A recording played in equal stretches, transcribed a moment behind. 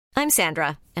I'm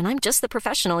Sandra, and I'm just the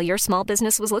professional your small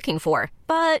business was looking for.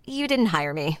 But you didn't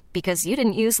hire me because you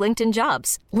didn't use LinkedIn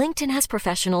Jobs. LinkedIn has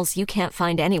professionals you can't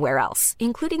find anywhere else,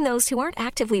 including those who aren't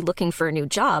actively looking for a new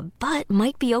job, but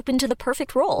might be open to the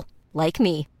perfect role, like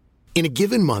me. In a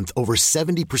given month, over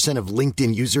 70% of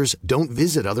LinkedIn users don't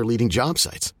visit other leading job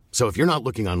sites. So if you're not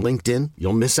looking on LinkedIn,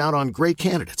 you'll miss out on great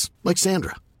candidates like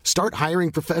Sandra. Start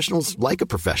hiring professionals like a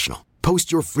professional.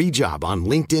 Post your free job on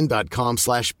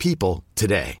linkedin.com/people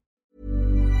today.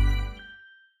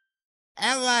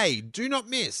 LA, do not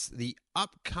miss the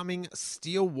upcoming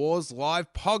Steele Wars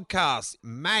Live podcast,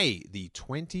 May the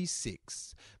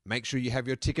 26th. Make sure you have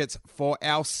your tickets for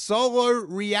our solo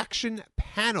reaction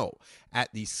panel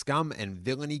at the Scum and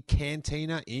Villainy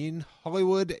Cantina in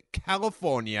Hollywood,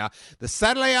 California. The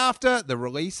Saturday after the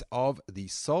release of the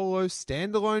solo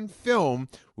standalone film,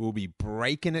 we'll be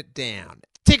breaking it down.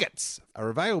 Tickets are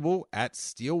available at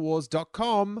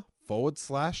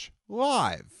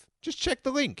steelewars.com/live. Just check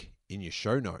the link in your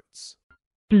show notes.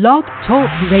 Blog Talk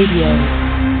Radio.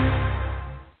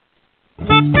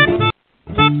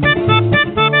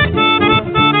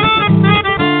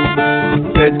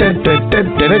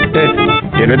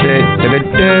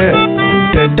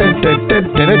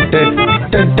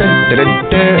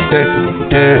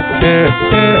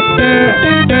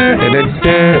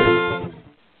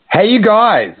 Hey you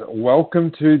guys,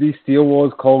 welcome to the Steele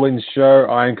Wars call-in show.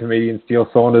 I am comedian Steele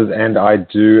Saunders and I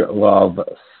do love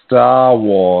Star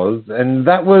Wars. And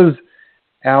that was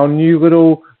our new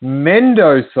little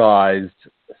Mendo-sized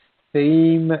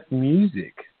theme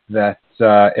music that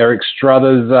Eric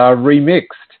Struthers remixed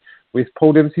with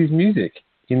Paul Dempsey's music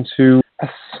into a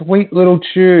sweet little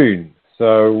tune.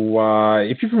 So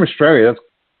if you're from Australia, that's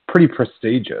pretty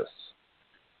prestigious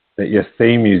that your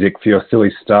theme music for your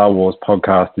silly Star Wars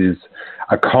podcast is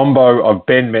a combo of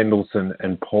Ben Mendelsohn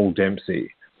and Paul Dempsey.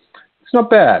 It's not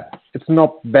bad. It's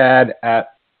not bad at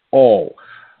all.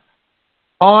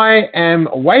 I am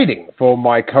waiting for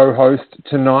my co-host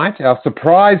tonight, our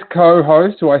surprise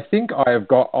co-host, who I think I have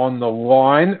got on the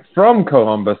line from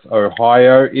Columbus,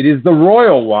 Ohio. It is the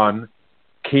royal one,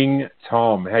 King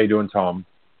Tom. How you doing, Tom?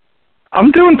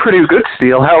 I'm doing pretty good,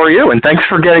 Steele. How are you? And thanks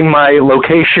for getting my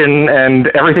location and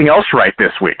everything else right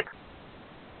this week.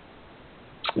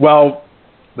 Well,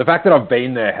 the fact that I've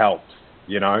been there helps,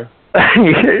 you know?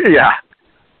 Yeah.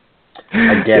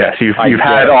 I get yes, it. You've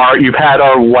had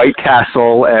our White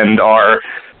Castle and our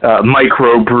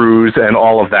micro brews and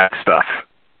all of that stuff.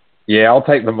 Yeah, I'll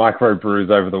take the micro brews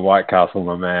over the White Castle,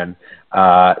 my man.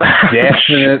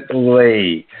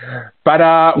 Definitely.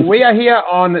 But we are here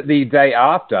on the day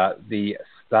after the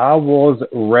Star Wars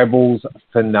Rebels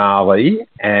finale,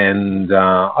 and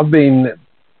I've been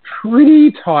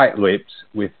pretty tight-lipped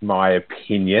with my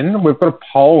opinion. We've got a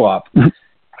poll up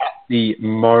the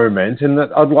moment, and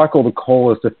I'd like all the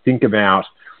callers to think about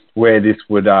where this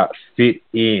would fit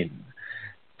in.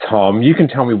 Tom, you can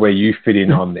tell me where you fit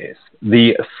in on this.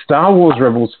 The Star Wars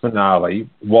Rebels finale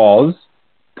was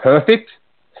perfect,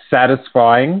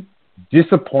 satisfying,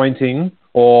 disappointing,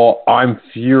 or I'm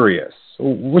furious.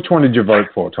 Which one did you vote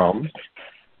for, Tom?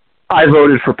 I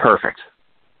voted for perfect.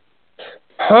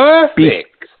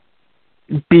 Perfect!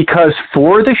 Because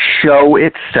for the show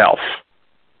itself,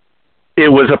 it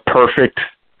was a perfect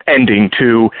ending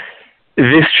to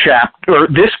this chapter, or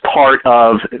this part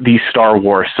of the Star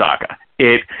Wars saga.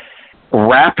 It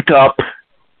wrapped up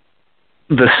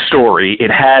the story.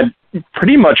 It had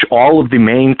pretty much all of the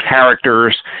main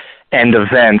characters and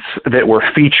events that were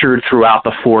featured throughout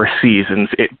the 4 seasons.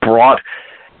 It brought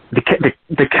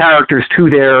the characters to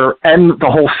their, and the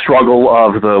whole struggle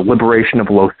of the liberation of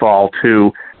Lothal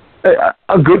to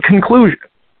a good conclusion.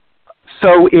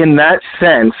 So in that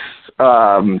sense,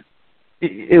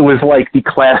 it was like the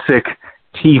classic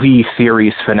TV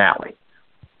series finale.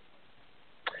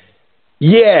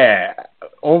 Yeah,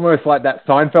 almost like that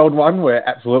Seinfeld one where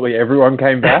absolutely everyone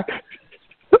came back.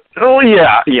 Oh,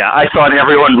 yeah. I thought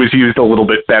everyone was used a little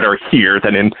bit better here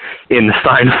than in the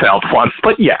Seinfeld one.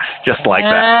 But yes, just like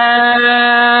that.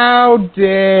 How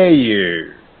dare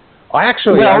you? I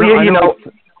actually... Well,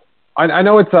 I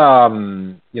know it's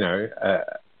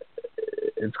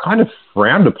it's kind of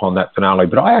frowned upon, that finale,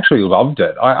 but I actually loved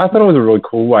it. I thought it was a really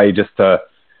cool way just to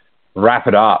wrap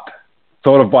it up,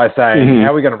 sort of by saying,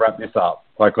 how are we going to wrap this up?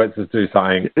 Like, let's just do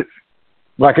something.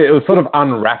 Like, it was sort of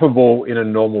unwrappable in a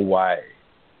normal way.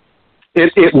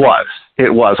 It was.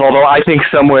 Although I think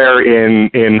somewhere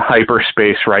in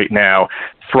hyperspace right now,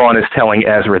 Thrawn is telling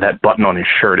Ezra that button on his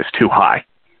shirt is too high.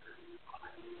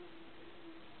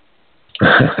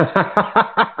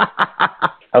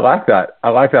 I like that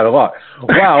a lot.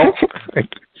 Well,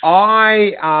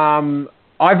 I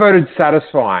I voted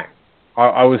satisfying.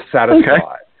 I was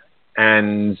satisfied,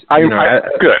 and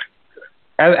good.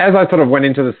 As I sort of went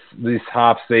into this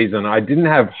half season, I didn't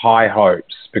have high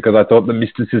hopes because I thought the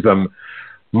mysticism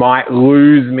might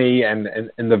lose me, and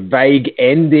the vague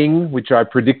ending, which I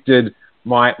predicted,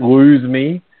 might lose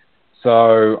me.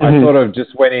 So I sort of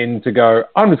just went in to go,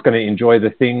 I'm just going to enjoy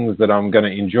the things that I'm going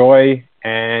to enjoy,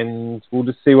 and we'll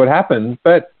just see what happens.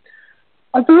 But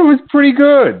I thought it was pretty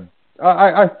good.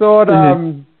 I thought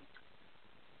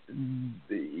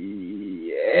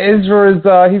Ezra's,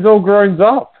 he's all grown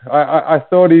up. I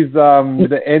thought his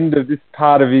the end of this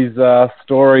part of his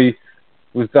story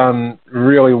was done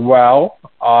really well.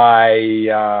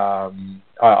 I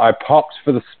popped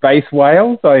for the space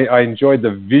whales. I enjoyed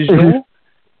the visual.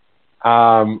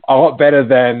 A lot better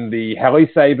than the heli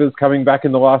sabers coming back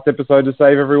in the last episode to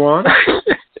save everyone.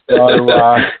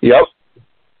 So, yep.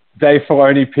 Dave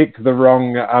Filoni picked the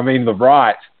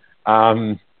right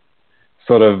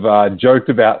sort of joked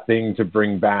about thing to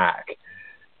bring back.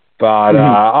 But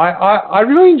I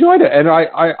really enjoyed it, and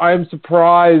I am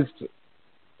surprised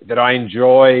that I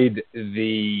enjoyed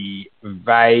the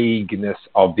vagueness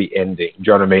of the ending.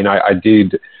 Do you know what I mean? I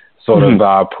did sort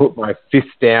of put my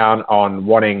fist down on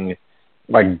wanting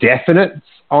like definites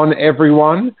on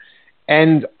everyone,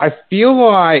 and I feel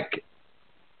like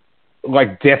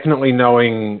definitely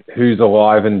knowing who's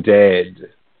alive and dead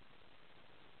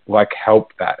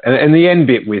helped that. And the end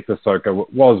bit with Ahsoka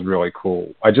was really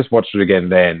cool. I just watched it again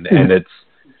then, and it's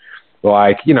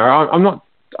like, I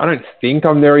don't think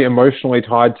I'm very emotionally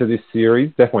tied to this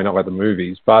series. Definitely not like the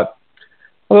movies, but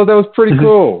I thought that was pretty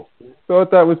cool.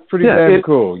 Thought that was pretty damn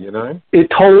cool, It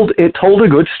told a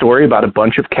good story about a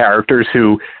bunch of characters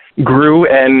who grew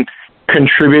and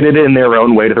contributed in their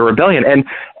own way to the rebellion. And,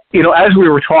 as we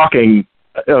were talking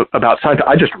about Seinfeld,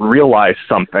 I just realized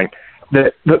something.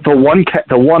 The one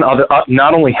other,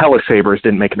 not only Heli Sabers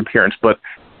didn't make an appearance, but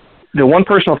the one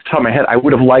person off the top of my head I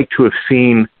would have liked to have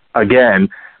seen again,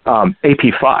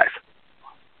 AP5. I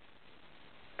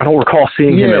don't recall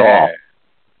seeing him at all.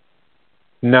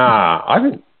 Nah, I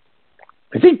haven't.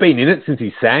 Has he been in it since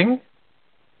he sang?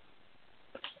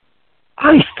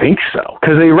 I think so,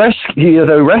 because they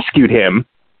rescued him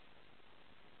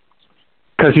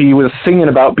because he was singing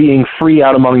about being free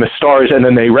out among the stars, and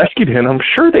then they rescued him. I'm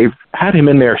sure they've had him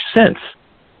in there since.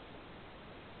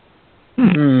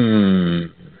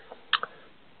 Don't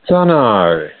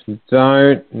know.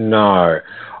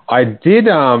 I did.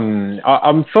 I'm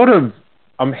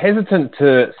hesitant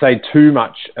to say too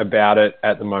much about it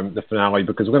at the moment, the finale,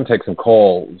 because we're going to take some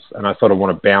calls, and I sort of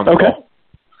want to bounce off.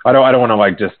 I don't want to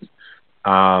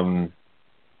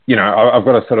I've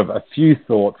got a few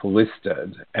thoughts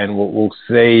listed, and we'll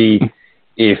see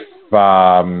if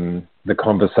the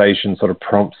conversation sort of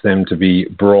prompts them to be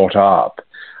brought up.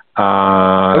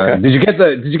 Did you get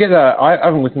the? I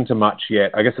haven't listened to much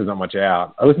yet. I guess there's not much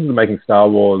out. I listened to the Making Star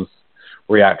Wars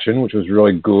reaction, which was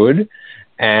really good.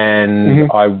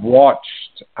 And I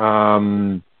watched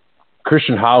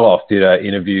Christian Harloff did an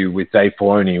interview with Dave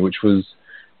Filoni, which was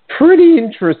pretty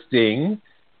interesting.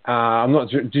 I'm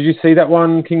not sure. Did you see that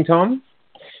one, King Tom?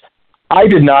 I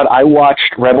did not. I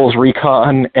watched Rebels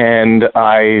Recon, and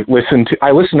I listened to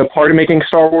part of Making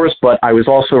Star Wars, but I was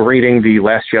also reading the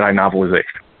Last Jedi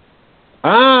novelization.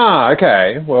 Ah,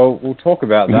 okay. Well, we'll talk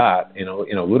about that in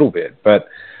a little bit. But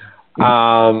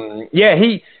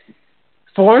Filoni,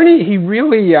 he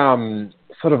really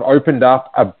sort of opened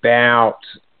up about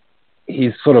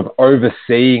his sort of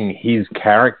overseeing his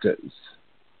characters.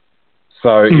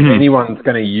 So if anyone's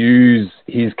going to use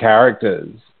his characters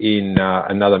in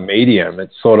another medium,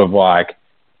 it's sort of like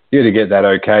you got to get that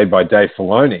okay by Dave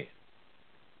Filoni,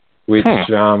 which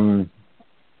I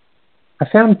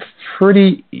found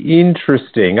pretty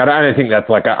interesting. I don't think that's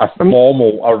like a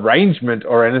formal arrangement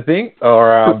or anything,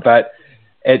 but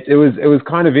it was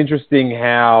kind of interesting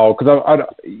how, because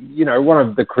one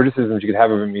of the criticisms you could have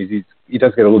of him is he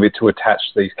does get a little bit too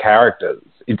attached to these characters.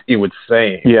 It would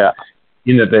seem,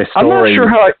 in that their story.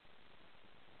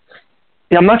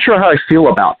 I'm not sure how I feel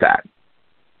about that.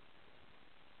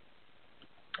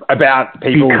 About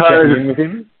people checking in with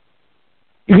him.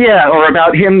 Yeah, or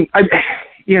about him.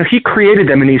 He created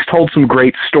them, and he's told some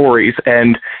great stories,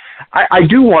 and I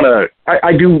do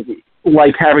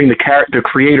like having the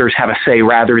creators have a say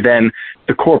rather than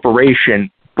the corporation.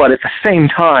 But at the same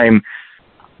time,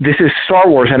 this is Star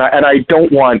Wars, and I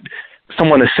don't want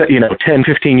someone to say, 10,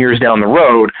 15 years down the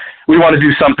road, we want to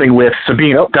do something with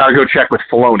Sabine. Oh, gotta go check with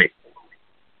Filoni.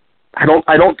 I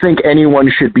don't think anyone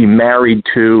should be married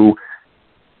to.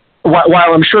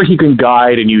 While I'm sure he can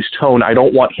guide and use tone, I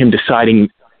don't want him deciding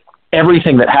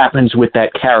everything that happens with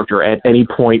that character at any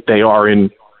point they are in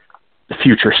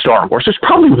future Star Wars, which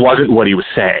probably wasn't what he was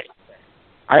saying.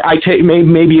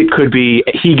 Maybe it could be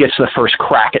he gets the first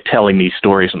crack at telling these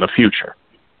stories in the future.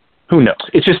 Who knows?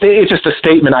 It's just a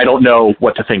statement I don't know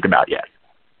what to think about yet.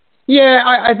 Yeah,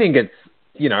 I think it's,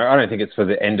 I don't think it's for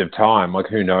the end of time. Like,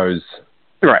 who knows?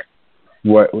 Right.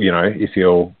 What, if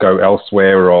he'll go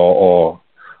elsewhere or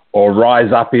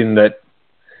rise up in that,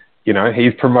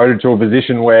 he's promoted to a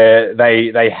position where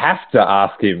they have to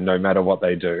ask him no matter what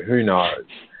they do. Who knows?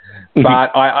 Mm-hmm.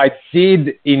 But I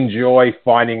did enjoy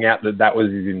finding out that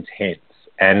was his intent.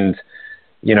 And,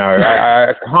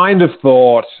 I kind of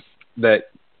thought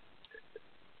that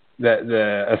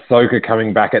the Ahsoka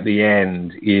coming back at the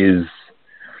end is...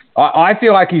 I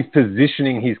feel like he's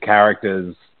positioning his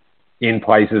characters in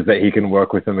places that he can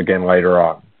work with them again later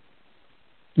on.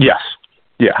 Yes.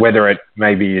 Yeah. Whether it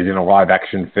maybe is in a live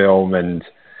action film and,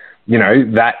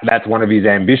 that's one of his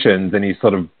ambitions, and he's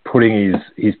sort of putting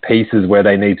his pieces where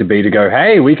they need to be to go,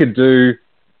 hey, we could do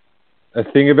a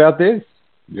thing about this.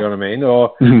 You know what I mean?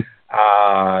 Or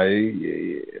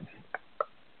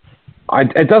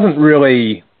it doesn't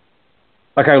really...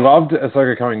 Like, I loved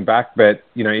Ahsoka coming back, but,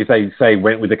 if they, say,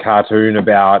 went with a cartoon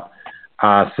about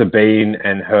Sabine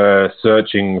and her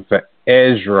searching for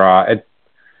Ezra,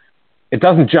 it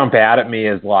doesn't jump out at me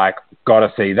as, like,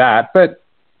 gotta see that. But,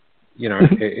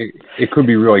 it could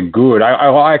be really good. I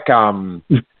like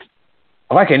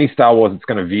any Star Wars that's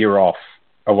going to veer off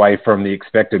away from the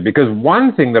expected. Because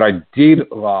one thing that I did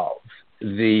love,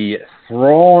 the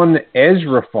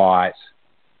Thrawn-Ezra fight,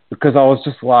 because I was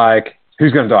just like...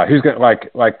 Who's going to die? Who's going to, I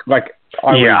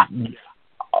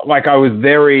was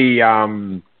very, I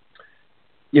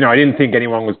didn't think there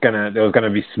was going to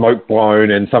be smoke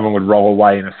blown and someone would roll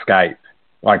away and escape.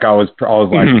 Like, I was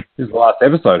like, this is the last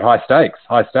episode, high stakes.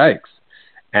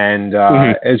 And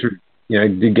Ezra,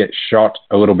 did get shot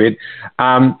a little bit.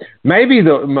 Maybe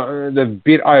the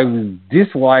bit I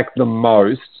dislike the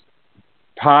most,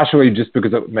 partially just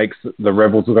because it makes the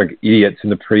Rebels look like idiots in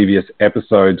the previous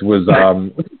episodes, was,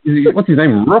 what's his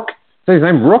name, Rook? Is that his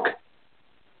name, Rook?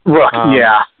 Rook,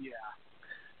 yeah.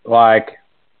 Like,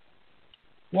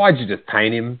 why'd you just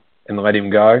paint him and let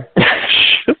him go?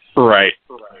 Right.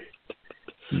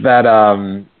 That,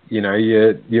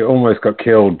 you almost got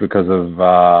killed because of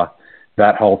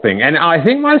that whole thing. And I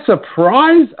think my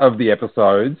surprise of the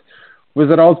episodes was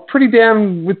that I was pretty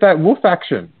down with that wolf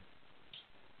action.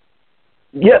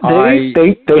 Yeah,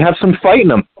 they have some fight in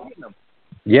them.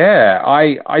 Yeah,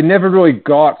 I never really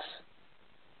got...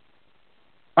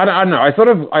 I don't know.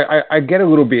 I get a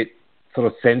little bit sort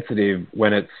of sensitive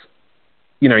when it's...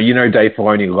 Dave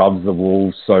Filoni loves the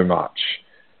wolves so much.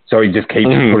 So he just keeps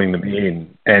putting them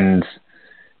in. And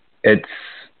it's...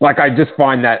 Like, I just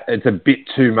find that it's a bit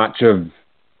too much of...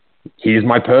 Here's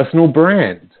my personal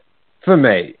brand for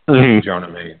me. Do you know what I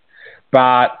mean?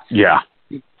 But... Yeah.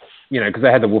 Because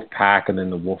they had the wolf pack and then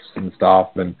the wolves and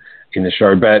stuff and in the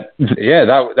show. But yeah,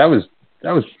 that was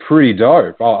pretty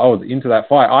dope. I was into that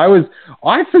fight. I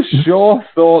for sure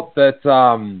thought that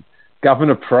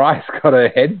Governor Price got her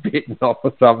head bitten off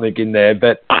or something in there.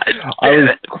 But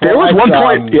there was one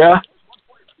point, yeah.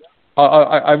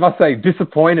 I must say,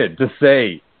 disappointed to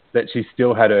see that she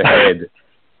still had her head.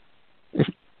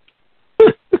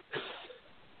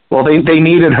 Well, they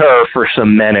needed her for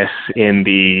some menace in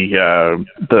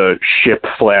the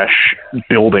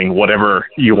ship/building, whatever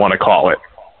you want to call it.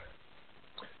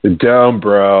 The dome,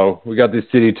 bro. We got this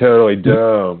city totally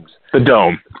domed. The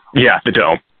dome. Yeah, the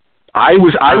dome. I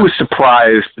was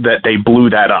surprised that they blew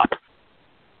that up.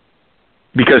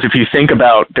 Because if you think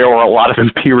about, there were a lot of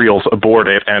Imperials aboard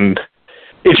it, and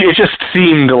it just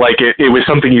seemed like it was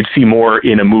something you'd see more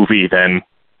in a movie than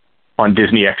on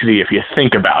Disney XD if you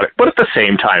think about it. But at the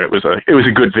same time, it was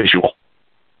a good visual.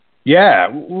 Yeah,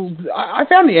 I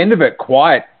found the end of it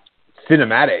quite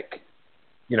cinematic.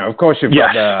 Of course you've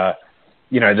got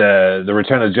the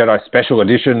Return of the Jedi special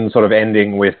edition sort of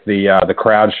ending with the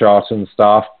crowd shot and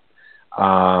stuff.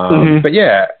 But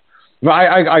yeah,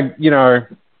 I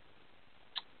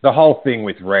the whole thing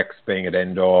with Rex being at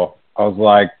Endor, I was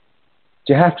like,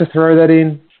 do you have to throw that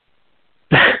in?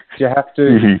 Do you have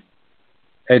to?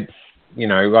 It,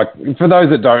 like, for those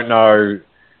that don't know,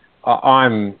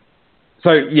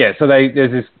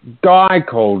 there's this guy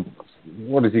called,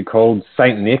 what is he called?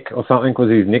 Saint Nick or something was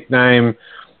his nickname.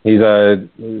 He's a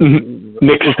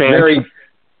Nick very,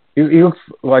 he looks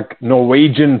like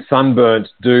Norwegian sunburnt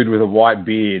dude with a white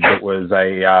beard that was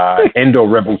a Endor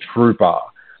rebel trooper,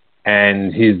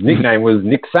 and his nickname was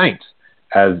Nick Saint,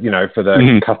 as for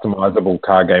the customizable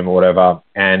card game or whatever.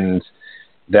 And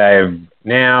they've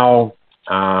now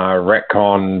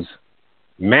retconned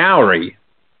Maori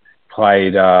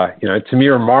played,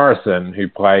 Tamira Morrison, who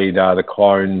played the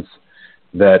clones,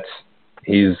 that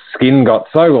his skin got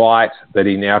so light that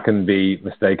he now can be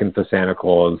mistaken for Santa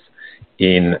Claus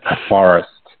in a forest.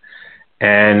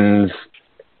 And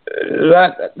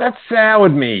that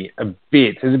soured me a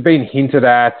bit. It had been hinted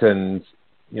at, and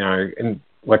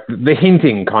like the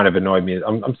hinting kind of annoyed me.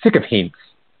 I'm sick of hints.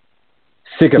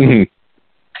 Sick of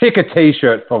pick a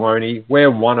T-shirt, Filoni. Wear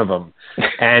one of them.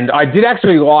 And I did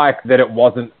actually like that it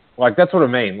wasn't like, that's what I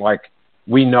mean. Like,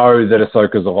 we know that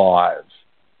Ahsoka's alive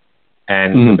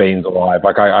and Sabine's alive.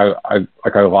 Like I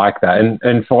like that.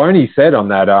 And Filoni said on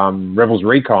that Rebels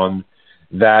Recon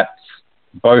that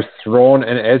both Thrawn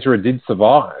and Ezra did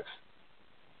survive.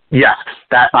 Yes,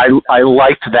 that I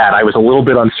liked that. I was a little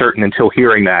bit uncertain until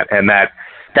hearing that, and that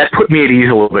put me at ease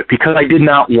a little bit, because I did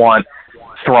not want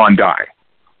Thrawn die.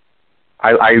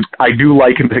 I do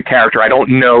like him as a character. I don't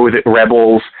know that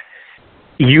Rebels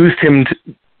used him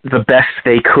the best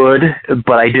they could,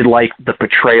 but I did like the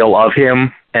portrayal of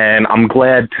him, and I'm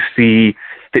glad to see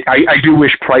that. I do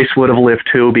wish Price would have lived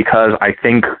too, because I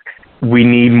think we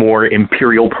need more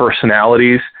Imperial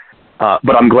personalities,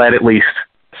 but I'm glad at least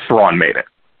Thrawn made it.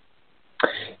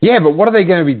 Yeah, but what are they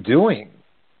going to be doing?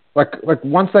 Like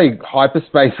once they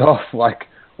hyperspace off, like,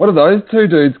 what are those two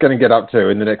dudes going to get up to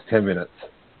in the next 10 minutes?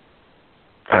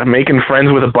 Making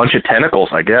friends with a bunch of tentacles,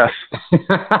 I guess.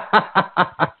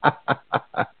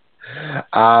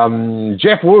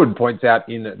 Jeff Wood points out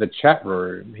in the chat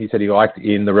room, he said he liked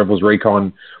in the Rebels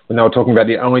Recon when they were talking about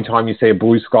the only time you see a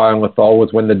blue sky on Lothal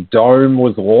was when the dome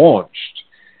was launched.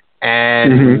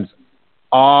 And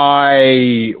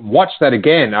I watched that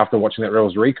again after watching that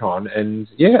Rebels Recon, and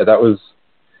yeah, that was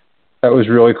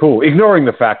really cool. Ignoring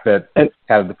the fact that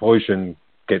how did the pollution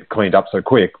get cleaned up so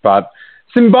quick, but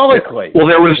symbolically, well,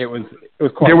 it was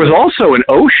quite there was cool. also an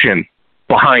ocean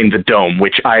behind the dome,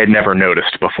 which I had never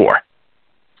noticed before.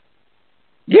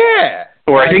 Yeah.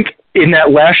 Or I think in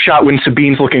that last shot when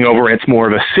Sabine's looking over and it's more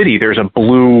of a city, there's a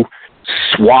blue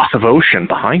swath of ocean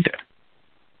behind it.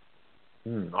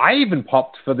 I even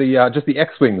popped for the just the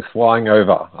X-Wings flying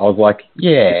over. I was like,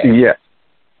 yeah.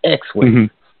 X-Wings.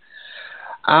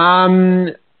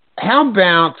 How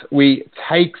about we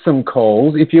take some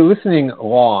calls? If you're listening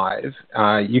live,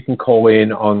 you can call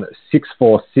in on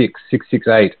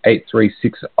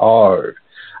 646-668-8360.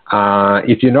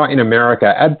 If you're not in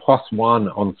America, add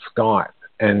 +1 on Skype,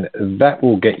 and that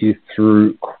will get you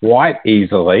through quite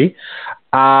easily.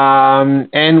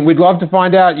 And we'd love to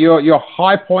find out your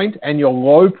high point and your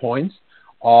low point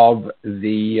of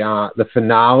the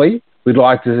finale. We'd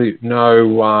like to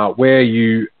know where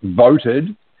you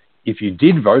voted, if you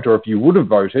did vote, or if you would have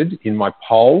voted in my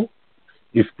poll,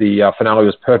 if the finale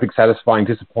was perfect, satisfying,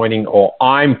 disappointing, or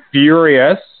I'm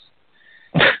furious.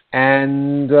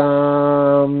 And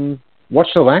watch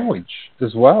the language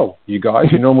as well, you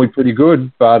guys. You're normally pretty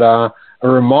good, but a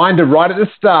reminder right at the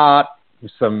start,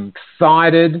 with some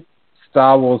excited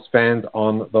Star Wars fans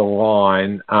on the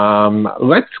line.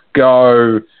 Let's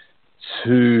go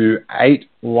to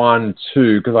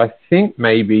 812, because I think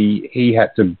maybe he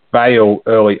had to bail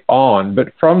early on.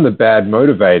 But from the Bad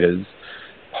Motivators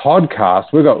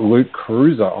podcast, we've got Luke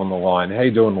Cruiser on the line. How you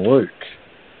doing, Luke?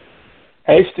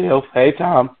 Hey, Steele. Hey,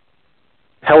 Tom.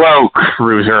 Hello,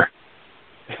 Cruiser.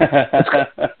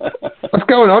 What's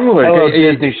going on, Luke? Hello,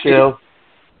 Disney Shill.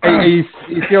 Are you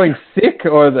feeling sick,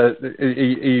 or are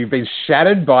you been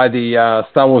shattered by the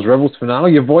Star Wars Rebels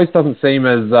finale? Your voice doesn't seem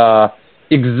as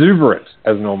exuberant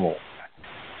as normal.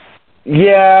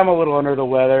 Yeah, I'm a little under the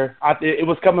weather. It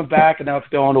was coming back, and now it's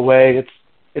going away.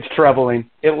 It's troubling.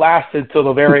 It lasted till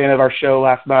the very end of our show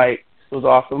last night. It was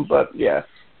awesome, but yeah.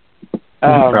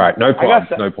 All right, no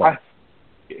problem.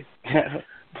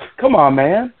 Come on,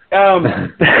 man.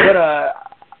 But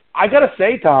I gotta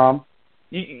say, Tom,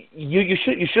 you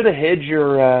should have hid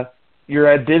your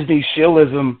Disney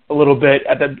shillism a little bit.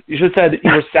 You should have said that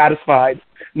you were satisfied,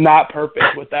 not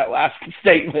perfect, with that last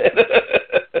statement.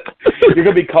 You're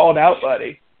gonna be called out,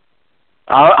 buddy.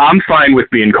 I'm fine with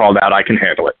being called out. I can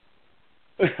handle it.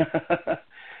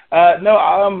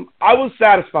 No, I was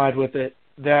satisfied with it.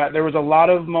 That there was a lot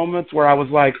of moments where I was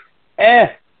like,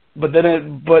 but then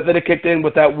it kicked in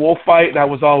with that wolf fight, and I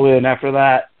was all in after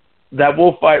that. That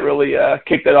wolf fight really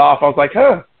kicked it off. I was like,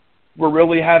 we're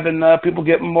really having people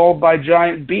get mauled by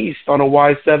giant beasts on a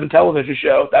Y7 television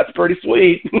show. That's pretty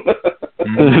sweet.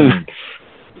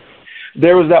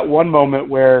 There was that one moment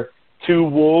where two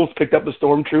wolves picked up the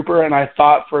stormtrooper, and I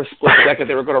thought for a split second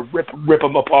they were going to rip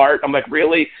them apart. I'm like,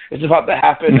 really? It's about to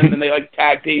happen? And then they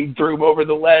tag team threw him over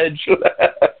the ledge.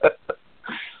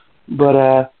 But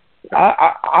I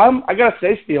gotta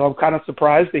say, Steele, I'm kind of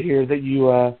surprised to hear that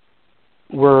you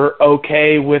were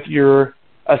okay with your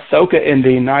Ahsoka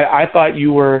ending. I thought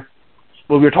you were,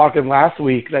 when we were talking last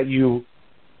week, that you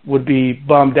would be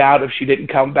bummed out if she didn't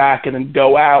come back and then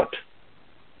go out.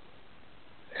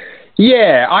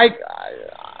 Yeah, I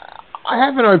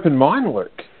have an open mind,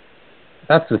 Luke.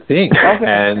 That's the thing. Okay.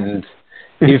 And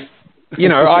if,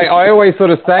 I always sort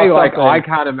of say, like, I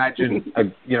can't imagine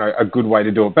a good way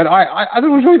to do it. But I thought it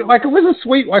was really, like, it was a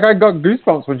sweet, like, I got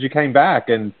goosebumps when she came back.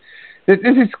 And there's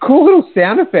this cool little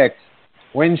sound effect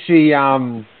when she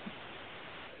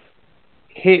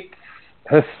hits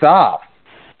her staff.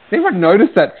 Has anyone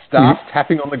noticed that staff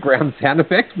tapping on the ground sound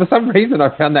effect? For some reason, I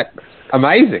found that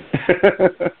amazing.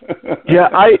 Yeah,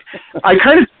 I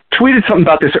kind of tweeted something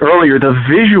about this earlier. The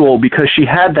visual, because she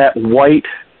had that white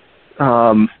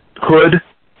hood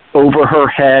over her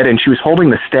head and she was holding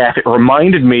the staff, it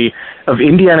reminded me of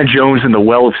Indiana Jones and the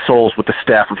Well of Souls with the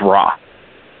Staff of Ra.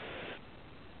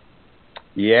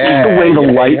 Yeah. Just the way the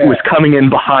light was coming in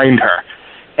behind her.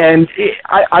 And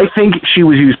I think she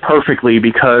was used perfectly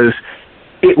because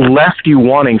it left you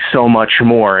wanting so much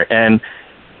more. And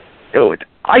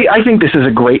I think this is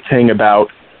a great thing about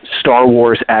Star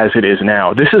Wars as it is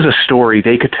now. This is a story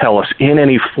they could tell us in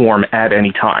any form at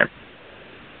any time.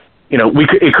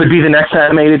 It could be the next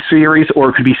animated series, or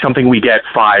it could be something we get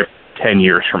 5-10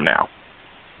 years from now.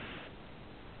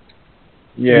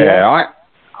 Yeah.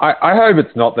 I hope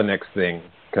it's not the next thing,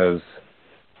 because...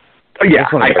 Yeah,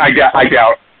 I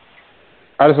doubt.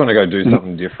 I just want to go do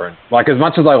something different. Like, as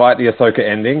much as I like the Ahsoka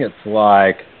ending, it's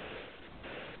like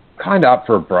kind of up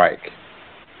for a break.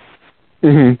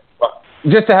 Mm-hmm.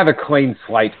 Just to have a clean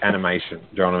slate animation. Do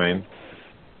you know what I mean?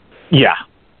 Yeah.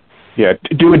 Yeah.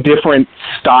 Do a different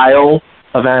style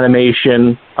of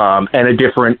animation and a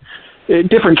different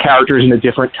characters in a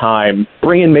different time.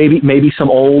 Bring in maybe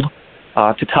some old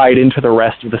to tie it into the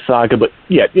rest of the saga. But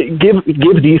yeah,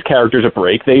 give these characters a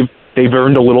break. They've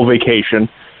earned a little vacation.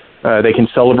 They can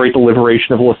celebrate the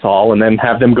liberation of Lothal and then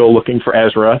have them go looking for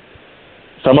Ezra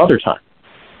some other time.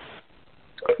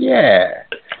 Yeah.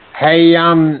 Hey,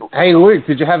 Luke,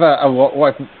 did you have a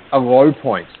low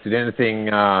point? Did anything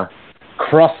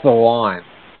cross the line?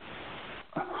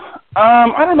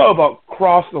 I don't know about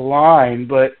cross the line,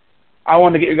 but I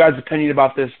wanted to get your guys' opinion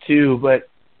about this too. But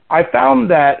I found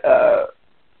that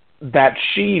that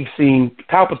Sheev scene,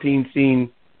 Palpatine scene,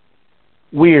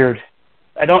 weird.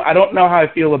 I don't know how I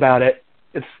feel about it.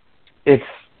 It's.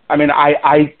 I mean,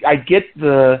 I get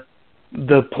the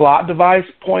plot device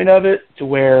point of it, to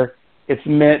where it's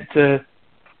meant to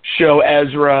show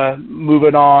Ezra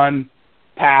moving on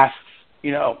past,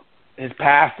 his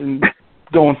past and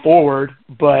going forward.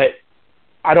 But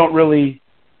I don't really.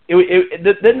 It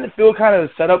didn't it feel kind of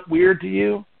set up weird to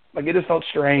you? Like, it just felt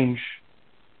strange.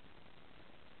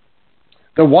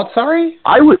 The what? Sorry,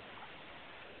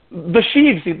 the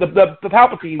Sheev scene, the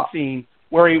Palpatine scene,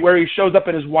 where he shows up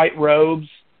in his white robes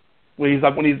when he's the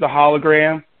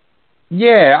hologram.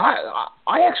 Yeah,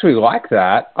 I actually like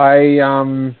that. I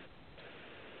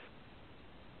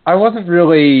wasn't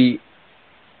really.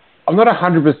 I'm not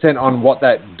 100% on what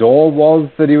that door was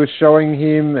that he was showing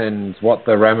him and what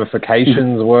the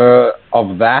ramifications were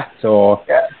of that, or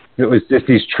it was just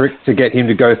his trick to get him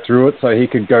to go through it so he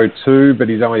could go too, but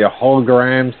he's only a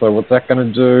hologram, so what's that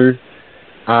going to do?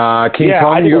 King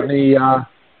Kong, you got any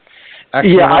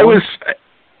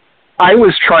I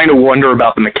was trying to wonder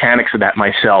about the mechanics of that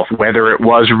myself, whether it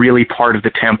was really part of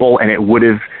the temple and it would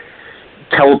have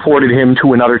teleported him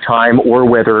to another time, or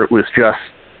whether it was just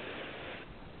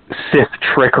Sith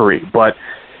trickery. But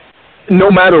no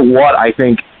matter what, I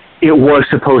think it was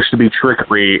supposed to be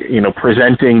trickery,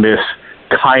 presenting this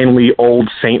kindly, old,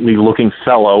 saintly-looking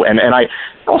fellow. And I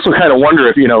also kind of wonder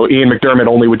if, Ian McDiarmid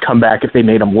only would come back if they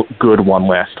made him look good one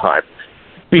last time.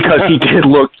 Because he did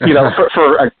look,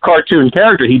 for a cartoon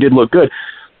character, he did look good.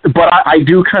 But I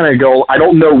do kind of go, I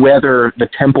don't know whether the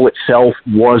temple itself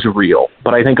was real,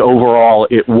 but I think overall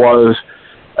it was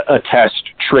a test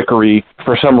trickery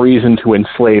for some reason to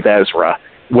enslave Ezra,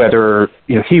 whether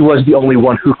he was the only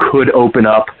one who could open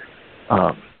up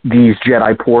these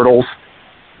Jedi portals,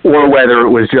 or whether it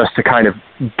was just to kind of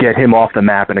get him off the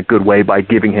map in a good way by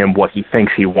giving him what he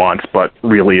thinks he wants, but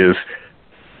really is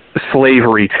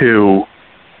slavery to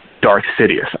Darth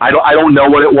Sidious. I don't know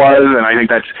what it was, and I think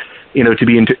that's,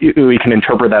 we can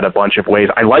interpret that a bunch of ways.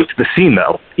 I liked the scene,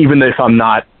 though, even if I'm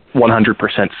not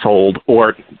 100% sold,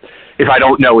 or if I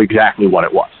don't know exactly what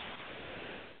it was.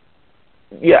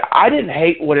 Yeah, I didn't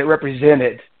hate what it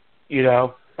represented,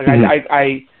 Like,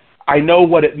 I know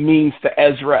what it means to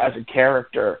Ezra as a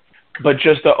character, but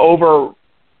just the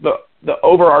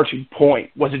overarching point,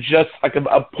 was it just like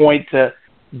a point to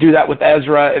do that with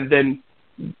Ezra and then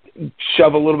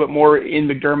shove a little bit more in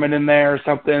McDermott in there or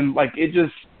something. Like it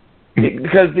just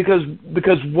because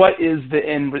what is the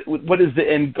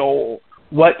end goal?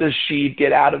 What does Sheed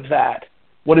get out of that?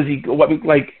 Because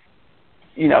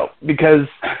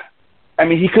I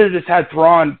mean he could have just had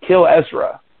Thrawn kill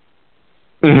Ezra.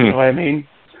 Mm-hmm. You know what I mean?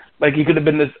 Like he could have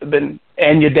been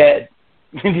and you're dead.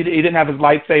 He didn't have his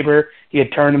lightsaber. He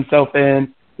had turned himself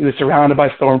in. He was surrounded by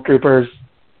stormtroopers.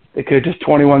 They could have just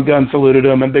 21 gun saluted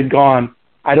him and been gone.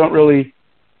 I don't really.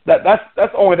 That's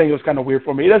the only thing that was kind of weird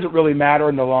for me. It doesn't really matter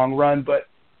in the long run, but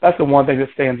that's the one thing that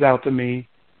stands out to me.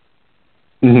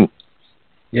 Mm-hmm.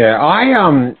 Yeah,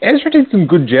 Ezra did some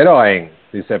good Jediing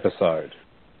this episode.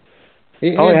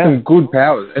 He had some good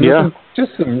powers, and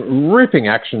just some ripping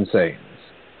action scenes.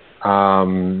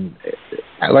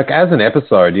 Like as an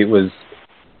episode, it was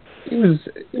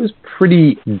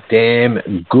pretty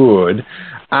damn good.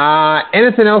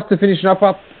 Anything else to finish up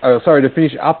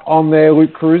on there,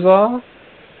 Luke Cruiser?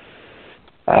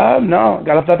 No,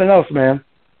 got nothing else, man.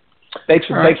 Thanks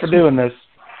for doing this.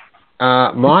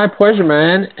 My pleasure,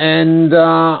 man, and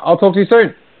I'll talk to you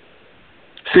soon.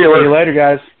 See you later,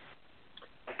 guys.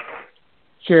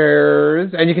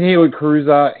 Cheers. And you can hear Luke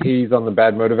Cruiser. He's on the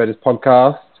Bad Motivators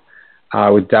podcast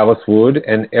with Dallas Wood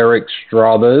and Eric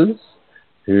Struthers,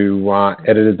 who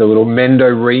edited the little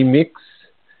Mendo remix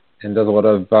and does a lot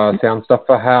of sound stuff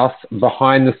for House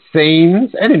behind the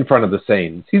scenes and in front of the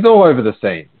scenes. He's all over the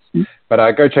scenes.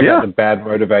 But go check out the Bad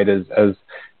Motivators, as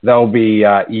they'll be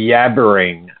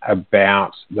yabbering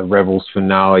about the Rebels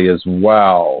finale as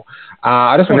well.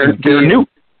 I just want to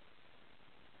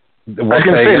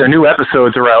their new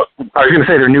episodes are out. I was going to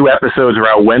say their new episodes are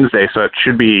out Wednesday, so it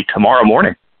should be tomorrow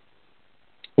morning.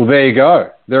 Well, there you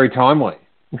go. Very timely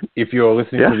if you're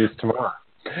listening to this tomorrow.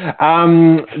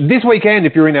 This weekend,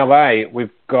 if you're in LA,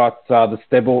 we've got the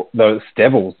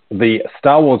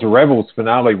Star Wars Rebels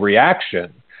finale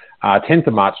reaction, 10th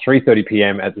of March, 3:30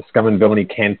 p.m. at the Scum and Villainy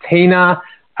Cantina.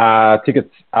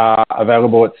 Tickets are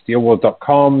available at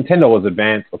steelwars.com, $10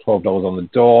 advance or $12 on the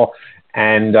door.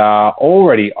 And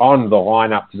already on the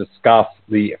lineup to discuss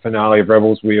the finale of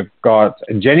Rebels, we have got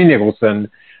Jenny Nicholson,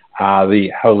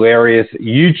 the hilarious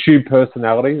YouTube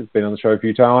personality who's been on the show a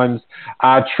few times.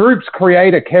 Troops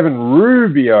creator Kevin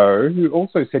Rubio, who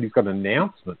also said he's got an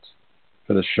announcement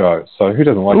for the show. So who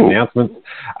doesn't like announcements?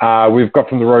 We've got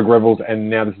from the Rogue Rebels, and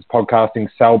now this is podcasting,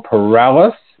 Sal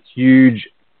Perales, huge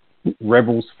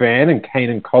Rebels fan and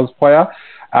Kanan cosplayer.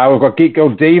 We've got Geek Girl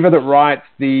Diva that writes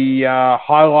the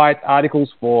highlight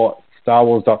articles for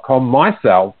StarWars.com,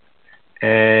 myself,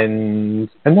 and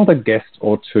another guest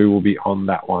or two will be on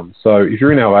that one. So if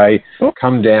you're in LA,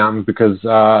 come down, because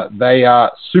they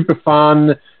are super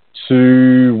fun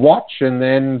to watch, and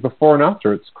then before and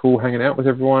after, it's cool hanging out with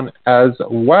everyone as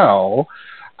well.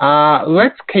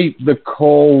 Let's keep the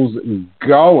calls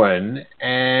going,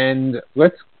 and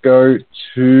let's go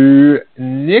to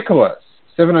Nicholas,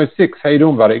 706. How you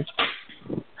doing, buddy?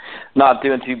 Not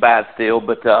doing too bad still,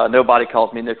 but nobody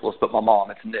calls me Nicholas but my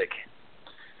mom. It's Nick.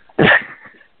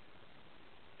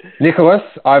 Nicholas,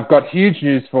 I've got huge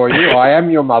news for you. I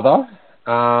am your mother.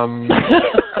 Well,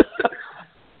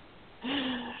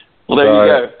 there you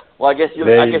go. Well, I guess you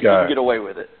can get away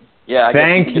with it. Yeah, I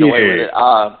guess you can get away with it.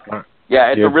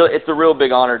 It's a real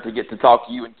big honor to get to talk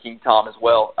to you and King Tom as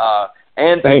well,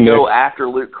 and to go after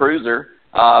Luke Cruiser,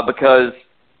 because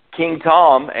King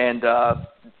Tom and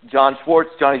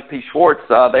Johnny P. Schwartz,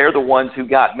 they're the ones who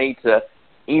got me to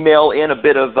email in a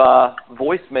bit of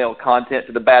voicemail content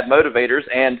to the Bad Motivators,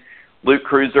 and Luke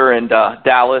Cruiser and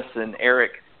Dallas and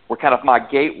Eric were kind of my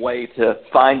gateway to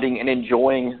finding and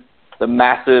enjoying the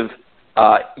massive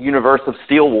universe of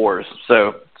Steele Wars.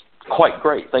 So quite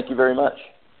great. Thank you very much.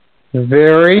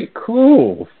 Very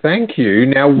cool. Thank you.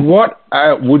 Now, what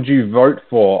would you vote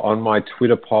for on my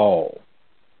Twitter poll?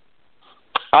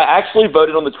 I actually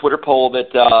voted on the Twitter poll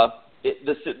that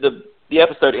the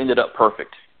episode ended up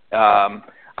perfect.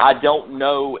 I don't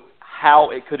know how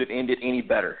it could have ended any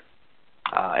better.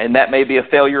 And that may be a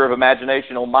failure of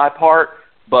imagination on my part,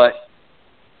 but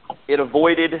it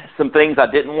avoided some things I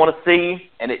didn't want to see,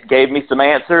 and it gave me some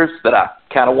answers that I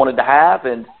kind of wanted to have,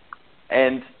 and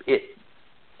it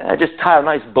just tied a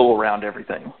nice bow around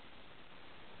everything.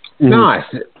 Nice.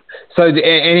 So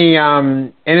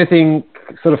anything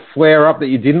sort of flare up that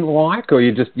you didn't like, or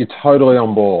you're totally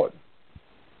on board?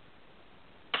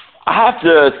 I have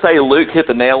to say Luke hit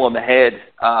the nail on the head.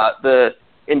 The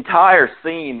entire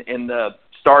scene in the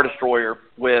Star Destroyer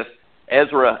with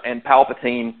Ezra and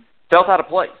Palpatine felt out of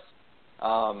place.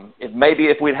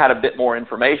 If we'd had a bit more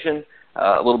information,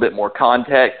 a little bit more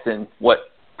context in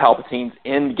what Palpatine's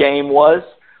end game was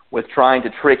with trying to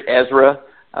trick Ezra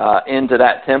into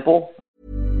that temple.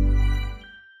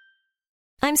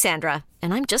 I'm Sandra,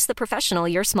 and I'm just the professional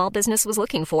your small business was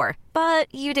looking for.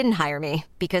 But you didn't hire me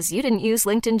because you didn't use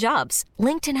LinkedIn Jobs.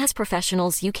 LinkedIn has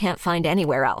professionals you can't find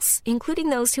anywhere else, including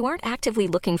those who aren't actively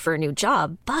looking for a new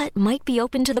job, but might be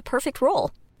open to the perfect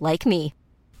role, like me.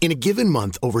 In a given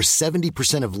month, over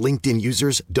 70% of LinkedIn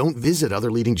users don't visit other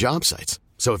leading job sites.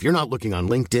 So if you're not looking on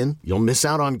LinkedIn, you'll miss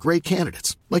out on great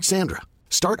candidates like Sandra.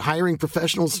 Start hiring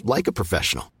professionals like a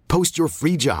professional. Post your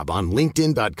free job on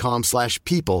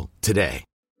linkedin.com/people today.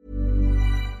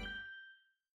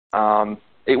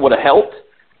 It would have helped,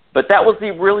 but that was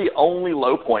the really only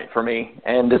low point for me.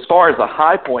 And as far as the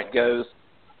high point goes,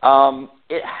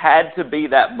 it had to be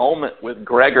that moment with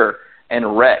Gregor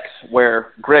and Rex,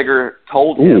 where Gregor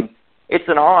told him, it's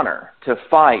an honor to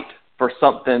fight for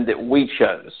something that we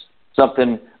chose,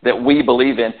 something that we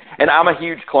believe in. And I'm a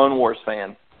huge Clone Wars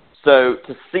fan. So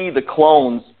to see the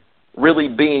clones really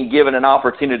being given an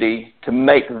opportunity to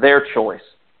make their choice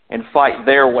and fight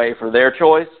their way for their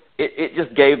choice, it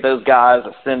just gave those guys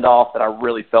a send-off that I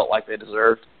really felt like they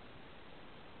deserved.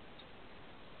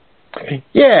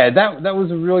 Yeah, that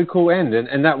was a really cool end,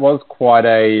 and that was quite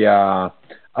a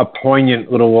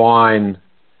poignant little line,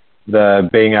 the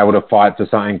being able to fight for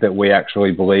something that we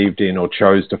actually believed in or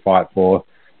chose to fight for.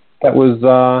 That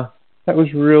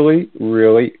was really,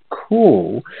 really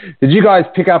cool. Did you guys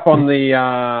pick up on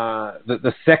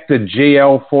the sector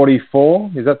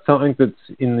GL44? Is that something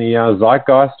that's in the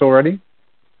zeitgeist already?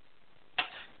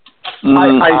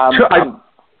 I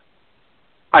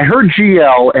heard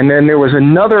GL, and then there was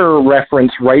another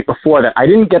reference right before that. I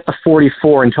didn't get the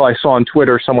 44 until I saw on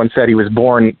Twitter someone said he was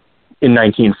born in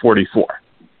 1944.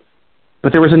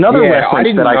 But there was another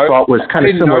reference that I thought was kind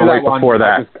of similar right before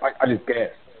that. I just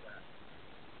guessed.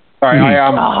 Sorry, I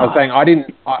was saying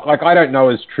I don't know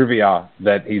as trivia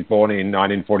that he's born in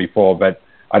 1944, but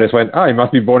I just went, he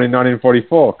must be born in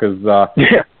 1944 because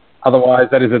otherwise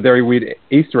that is a very weird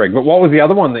Easter egg. But what was the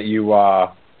other one that you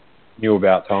knew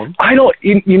about, Tom? I don't.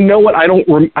 You know what? I don't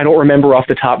remember off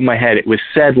the top of my head. It was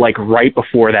said like right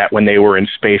before that when they were in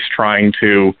space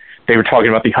they were talking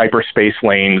about the hyperspace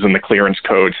lanes and the clearance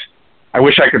codes. I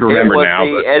wish I could remember now.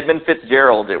 It was Edmund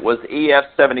Fitzgerald. It was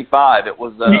EF-75. It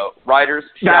was writers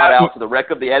shout out to the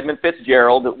wreck of the Edmund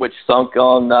Fitzgerald, which sunk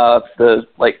on the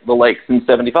lakes in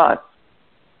 75.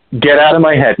 Get out of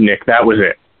my head, Nick. That was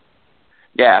it.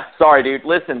 Yeah, sorry, dude.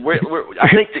 Listen, I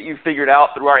think that you figured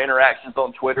out through our interactions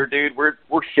on Twitter, dude. We're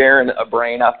sharing a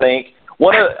brain, I think.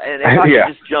 And if I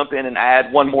could just jump in and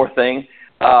add one more thing,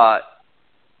 the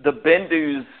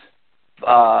Bendu's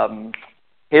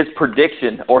his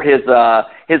prediction or his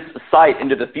sight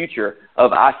into the future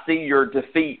of I see your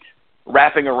defeat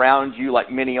wrapping around you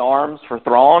like many arms for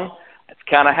Thrawn. That's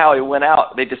kind of how he went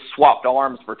out. They just swapped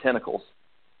arms for tentacles.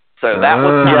 So that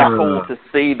was kind of cool to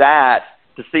see that.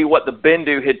 To see what the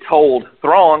Bendu had told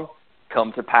Thrawn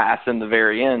come to pass in the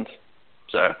very end.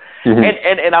 So,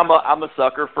 and I'm a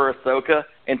sucker for Ahsoka,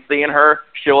 and seeing her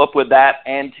show up with that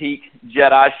antique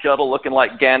Jedi shuttle looking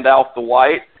like Gandalf the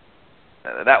White,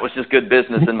 that was just good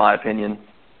business in my opinion.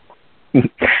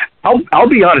 I'll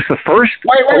be honest. The first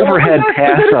overhead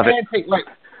pass of it.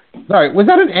 Sorry, was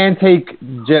that an antique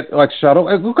jet shuttle?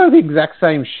 It looked like the exact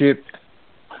same ship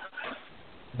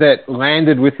that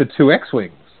landed with the two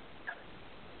X-wings.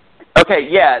 Okay,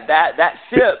 yeah, that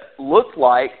ship looked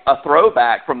like a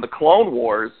throwback from the Clone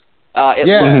Wars. It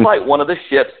looks like one of the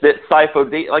ships that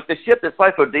the ship that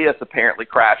Sifo Dyas apparently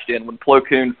crashed in when Plo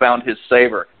Koon found his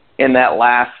saber in that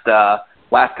last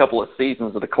couple of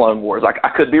seasons of the Clone Wars. I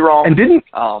could be wrong. And didn't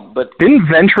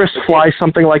Ventress fly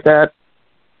something like that?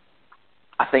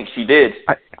 I think she did.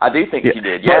 I do think she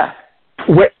did. Yeah.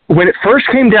 When it first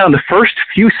came down, the first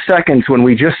few seconds when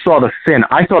we just saw the fin,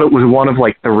 I thought it was one of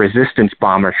the Resistance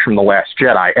bombers from The Last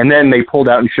Jedi. And then they pulled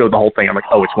out and showed the whole thing. I'm like,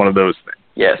 it's one of those things.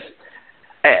 Yes.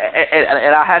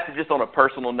 And I have to just on a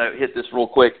personal note hit this real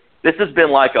quick. This has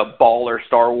been like a baller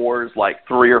Star Wars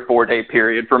 3 or 4 day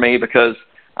period for me because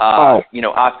I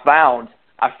found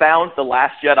The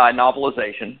Last Jedi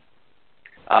novelization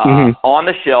on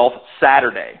the shelf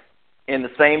Saturday in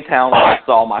the same town where I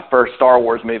saw my first Star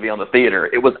Wars movie on the theater.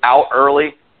 It was out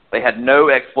early. They had no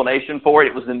explanation for it.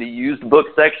 It was in the used book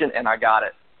section, and I got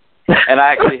it. And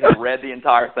I actually had read the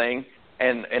entire thing,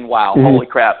 and wow, holy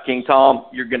crap, King Tom,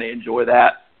 you're going to enjoy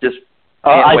that. Just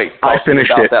can't wait to talk to you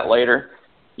about that later.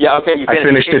 Yeah, okay, you finished. I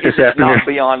finished it this afternoon.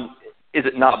 Is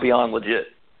it not beyond legit?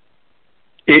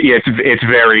 It's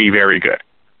very, very good.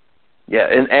 Yeah,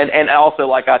 and also,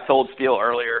 like I told Steele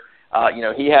earlier,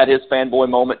 he had his fanboy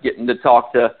moment getting to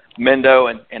talk to Mendo,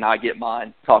 and I get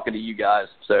mine talking to you guys.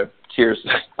 So cheers.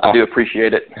 I do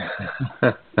appreciate it.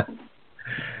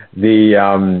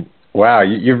 Wow,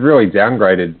 you've really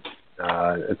downgraded.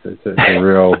 It's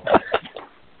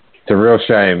a real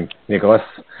shame, Nicholas.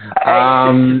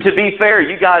 To be fair,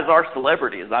 you guys are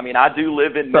celebrities. I mean, I do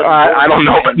live in. I don't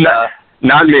know, but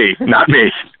not me.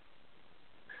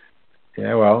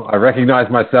 Yeah, well, I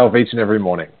recognize myself each and every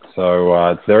morning,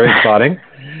 so it's very exciting.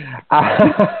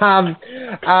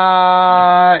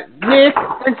 Nick,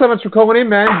 thanks so much for calling in,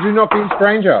 man. Do not be a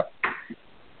stranger.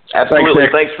 Absolutely.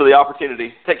 Thanks for the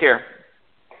opportunity. Take care.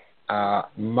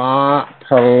 My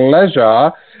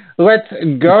pleasure. Let's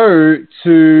go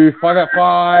to 5 out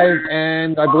 5,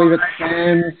 and I believe it's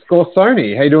Sam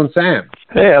Scorsoni. How you doing, Sam?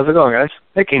 Hey, how's it going, guys?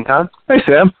 Hey, King Tom. Hey,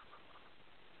 Sam.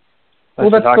 Well,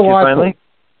 that's delightful.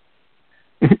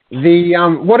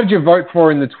 What did you vote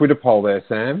for in the Twitter poll there,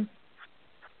 Sam?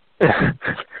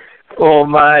 Well,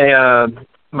 my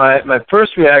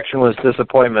first reaction was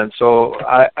disappointment, so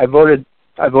I voted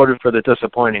for the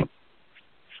disappointing.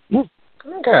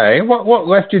 Okay, what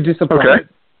left you disappointed? Okay.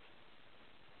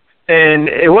 And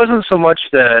it wasn't so much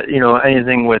that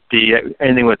anything with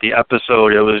the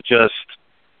episode. It was just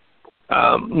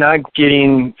not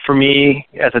getting, for me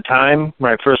at the time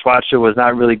when I first watched it, was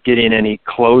not really getting any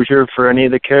closure for any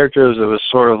of the characters. It was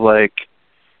sort of like,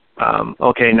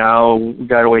 okay, now we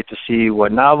got to wait to see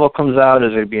what novel comes out. Is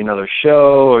there going to be another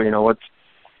show, or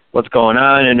what's going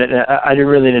on? And I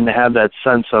didn't have that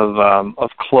sense of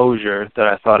closure that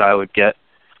I thought I would get.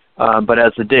 But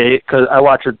as the day, because I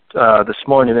watched it this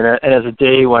morning, and as the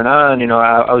day went on,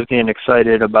 I was getting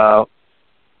excited about,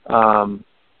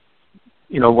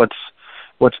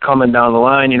 what's coming down the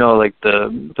line, like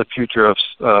the future of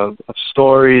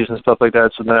stories and stuff like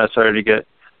that. So then I started to get,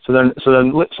 so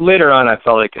later on, I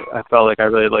felt like I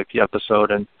really liked the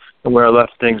episode and where I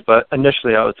left things. But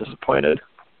initially, I was disappointed.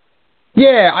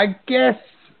 Yeah, I guess,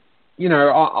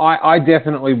 I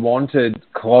definitely wanted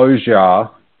closure,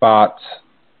 but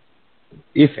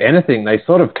if anything, they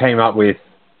sort of came up with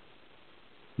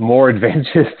more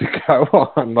adventures to go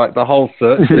on, like the whole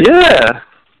search. Yeah.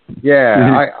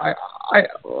 Yeah,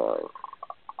 Mm-hmm.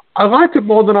 I liked it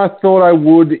more than I thought I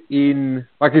would in,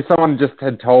 like if someone just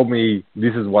had told me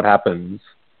this is what happens,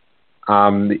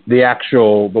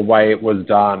 the way it was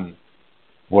done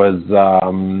was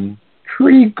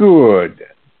pretty good.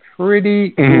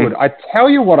 Mm-hmm. I tell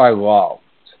you what I loved,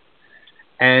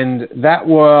 and that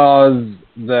was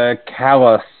the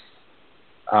Callus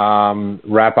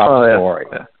wrap-up story.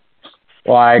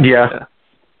 Yeah.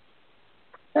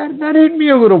 That hit me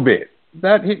a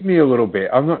little bit.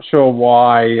 I'm not sure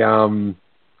why I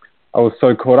was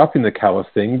so caught up in the Callus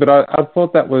thing, but I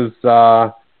thought that was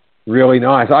really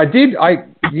nice.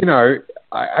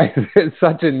 It's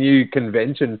such a new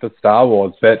convention for Star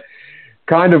Wars, but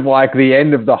kind of like the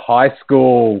end of the high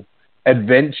school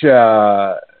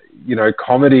adventure,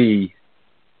 comedy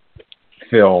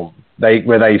film,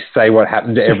 where they say what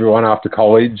happened to everyone after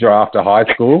college or after high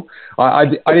school. I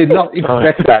did not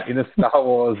expect that in a Star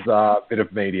Wars bit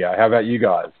of media. How about you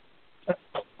guys?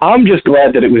 I'm just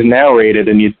glad that it was narrated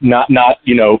and you not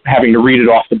having to read it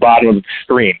off the bottom of the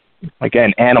screen, like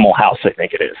an Animal House, I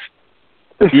think it is.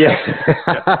 Yeah.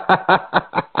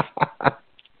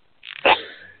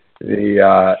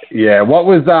 What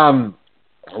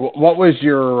was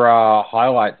your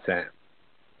highlight, Sam?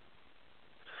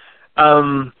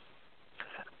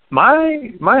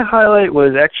 My highlight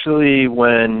was actually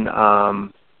when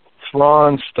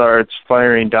Thrawn starts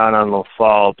firing down on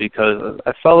Lothal, because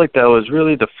I felt like that was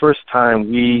really the first time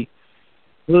we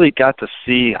really got to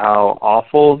see how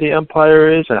awful the Empire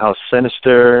is and how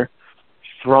sinister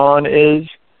Thrawn is.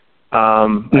 I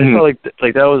felt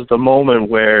like that was the moment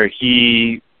where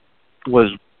he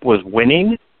was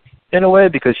winning in a way,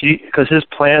 because his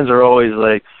plans are always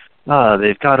like,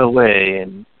 they've got away,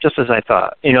 and just as I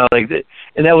thought, and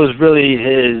that was really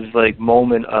his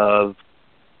moment of,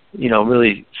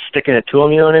 really sticking it to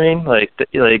him. You know what I mean?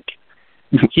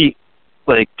 He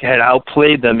had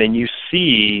outplayed them, and you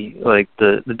see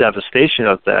the devastation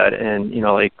of that, and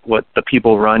what the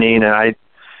people running, and I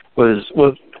was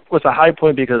a high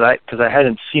point because I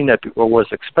hadn't seen that before, was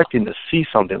expecting to see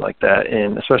something like that,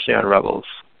 and especially on Rebels.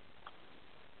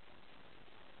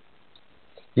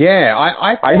 Yeah,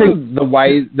 I think the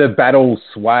way the battle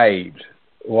swayed,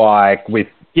 with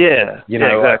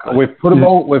exactly. We've put them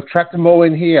all, we've trapped them all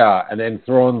in here, and then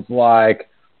Thrawn's like,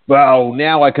 well,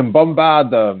 now I can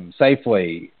bombard them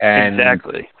safely, and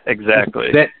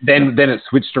exactly. Then it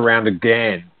switched around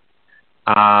again.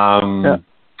 I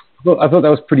thought that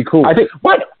was pretty cool. I think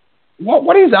what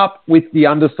is up with the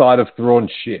underside of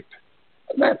Thrawn's ship?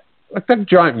 That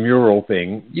giant mural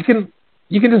thing, you can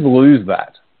just lose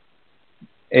that.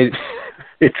 It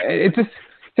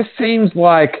just just seems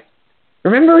like,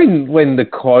 remember when the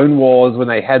Clone Wars, when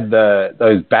they had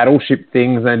those battleship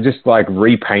things, and just like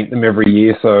repaint them every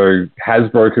year so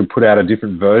Hasbro could put out a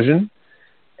different version?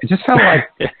 It just felt like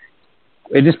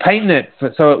they're just painting it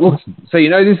so it looks, so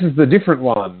this is the different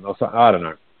one. Or so, I don't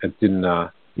know. It didn't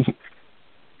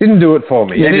do it for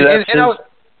me.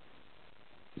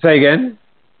 Say again?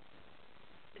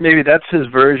 Maybe that's his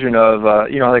version of,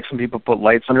 like some people put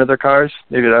lights under their cars.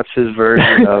 Maybe that's his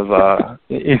version of,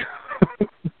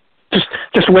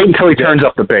 Just wait until he turns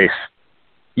up the bass.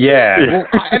 Yeah. Well,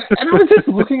 and I was just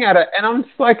looking at it, and I'm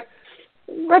just like,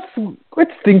 let's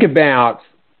think about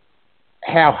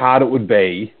how hard it would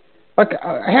be. Like,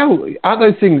 how aren't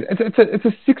those things? It's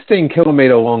a 16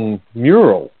 kilometer long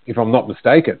mural, if I'm not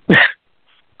mistaken.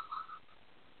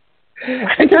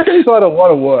 It just seems like a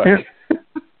lot of work.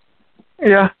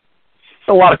 Yeah,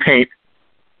 a lot of paint.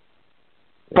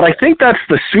 But I think that's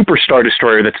the Super Star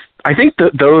Destroyer. I think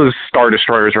those Star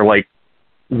Destroyers are like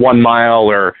 1 mile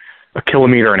or 1.5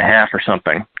 kilometers or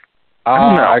something. I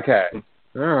don't know. Okay.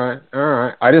 All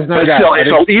right. I just know that.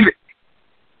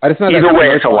 I just know either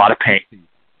way, it's a lot of paint.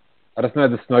 I just know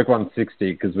the Snoke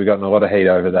 160 because we've gotten a lot of heat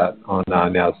over that on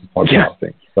Now This Is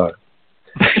Podcasting. So,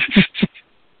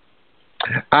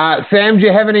 Sam, do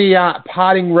you have any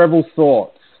parting Rebel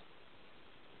thoughts?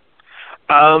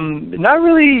 Not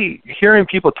really hearing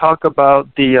people talk about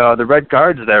the Red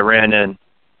Guards that ran in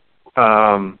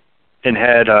and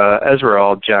had Ezra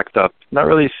all jacked up. Not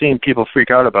really seeing people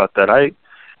freak out about that.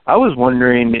 I was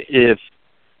wondering if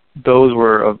those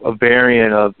were a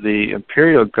variant of the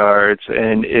Imperial Guards,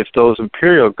 and if those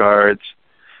Imperial Guards,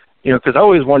 because I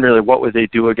always wonder, like, what would they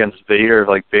do against Vader?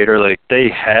 Like, Vader, like, they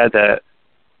had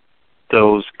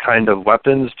those kind of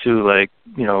weapons to, like,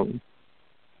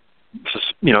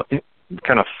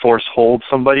 kind of force hold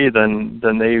somebody, then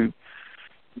they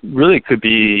really could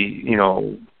be,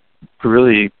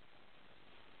 really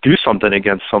do something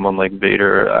against someone like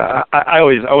Vader. I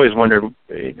always wondered,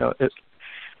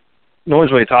 no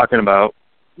one's really talking about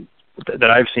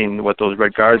that I've seen what those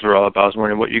Red Guards were all about. I was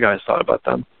wondering what you guys thought about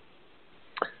them.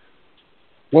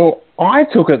 Well, I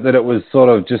took it that it was sort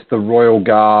of just the Royal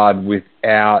Guard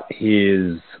without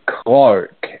his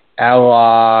cloak, a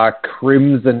la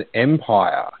Crimson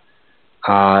Empire.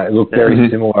 It looked very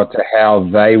similar to how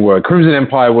they were. Crimson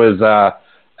Empire was a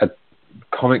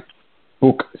comic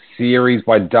book series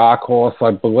by Dark Horse, I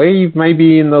believe,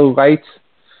 maybe in the late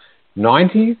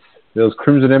 90s. There was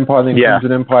Crimson Empire, then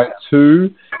Crimson Empire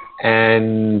 2,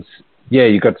 and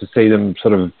you got to see them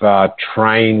sort of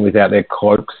train without their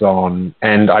cloaks on.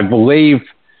 And I believe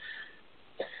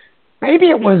maybe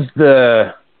it was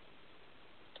the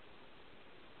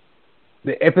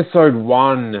episode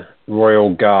 1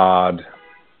 Royal Guard,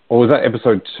 or was that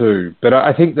episode 2? But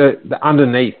I think the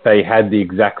underneath they had the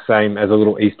exact same as a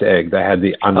little Easter egg. They had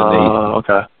the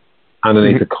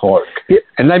underneath the cloak.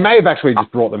 And they may have actually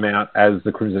just brought them out as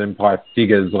the Crimson Empire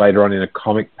figures later on in a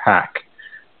comic pack.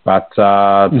 But,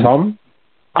 Tom?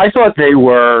 I thought they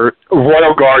were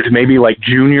Royal Guards, maybe like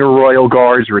junior Royal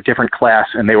Guards or a different class,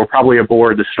 and they were probably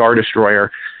aboard the Star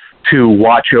Destroyer to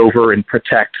watch over and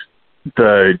protect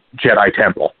the Jedi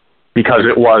Temple, because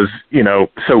it was,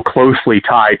 so closely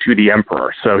tied to the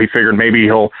Emperor. So he figured maybe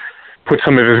he'll put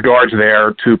some of his guards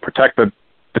there to protect the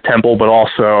temple, but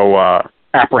also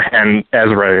apprehend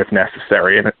Ezra if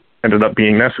necessary, and it ended up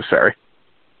being necessary.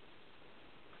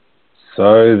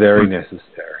 So very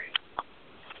necessary.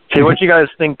 Hey, what do you guys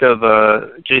think of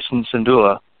Jason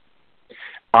Syndulla?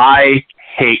 I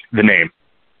hate the name.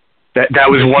 That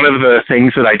was one of the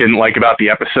things that I didn't like about the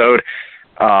episode.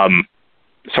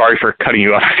 Sorry for cutting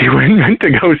you off if you weren't meant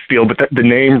to go, Steele, but the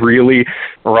name really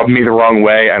rubbed me the wrong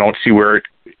way. I don't see where it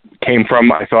came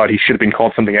from. I thought he should have been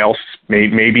called something else,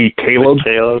 maybe Caleb.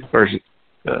 Or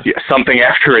something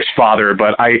after his father.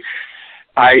 But I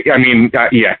mean,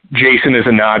 Jason is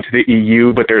a nod to the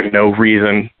EU, but there's no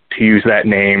reason to use that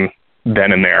name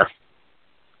then and there.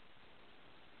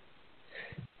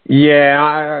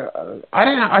 Yeah, I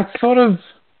don't know. I sort of,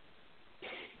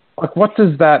 like, what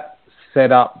does that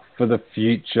set up for the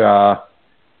future? I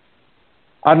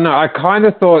don't know. I kind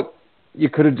of thought you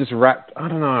could have just wrapped, I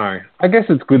don't know. I guess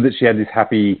it's good that she had this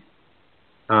happy,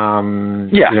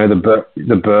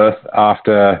 the birth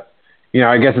after,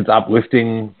 I guess it's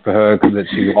uplifting for her that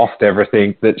she lost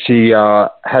everything, that she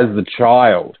has the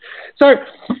child. So,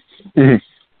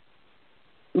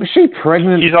 was she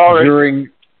pregnant during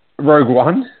Rogue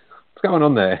One? What's going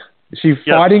on there? Is she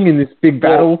fighting in this big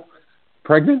battle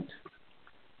pregnant?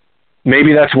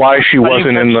 Maybe that's why she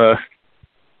wasn't in the...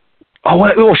 Oh,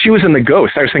 well, she was in the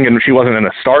Ghost. I was thinking she wasn't in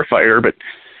a Starfighter, but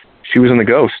she was in the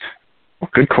Ghost. Well,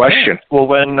 good question. Well,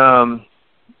 when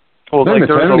Well, like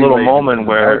there was a little moment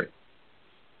where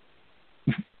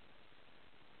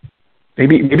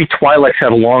maybe Twilight's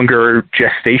have longer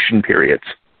gestation periods.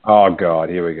 Oh God,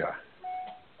 here we go.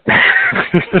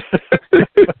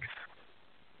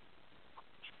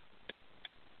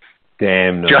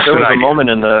 Damn. No.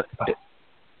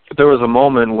 There was a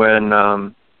moment when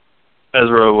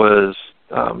Ezra was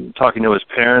talking to his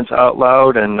parents out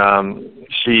loud, and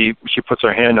she puts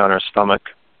her hand on her stomach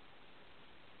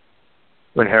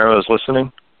when Hera was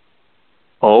listening.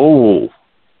 Oh.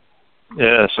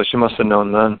 Yeah, so she must have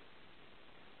known then.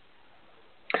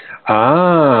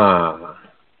 Ah.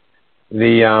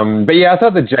 But yeah, I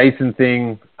thought the Jason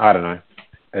thing, I don't know.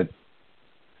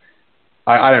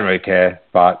 I don't really care,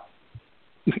 but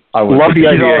I would love the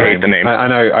idea. I hate the name. I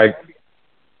know.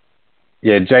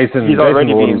 Jason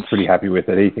Wharton's pretty happy with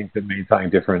it. He thinks it means something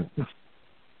different.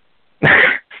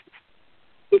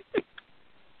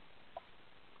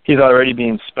 He's already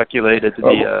being speculated to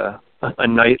be a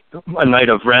knight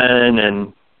of Ren,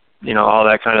 and all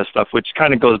that kind of stuff, which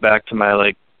kind of goes back to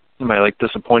my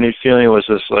disappointed feeling. Was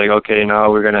just like, okay, now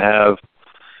we're gonna have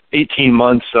 18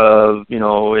 months of,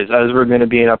 is Ezra going to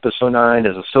be in episode 9?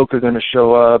 Is Ahsoka going to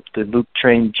show up? Did Luke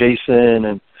train Jason?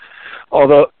 And all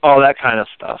that kind of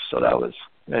stuff. So that's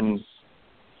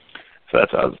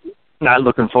what I was not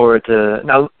looking forward to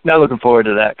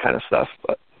that kind of stuff.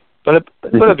 But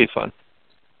it'll be fun.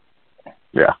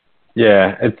 Yeah.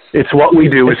 Yeah. It's what we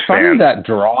do as funny fans. That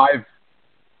drive.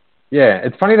 Yeah.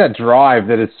 It's funny that drive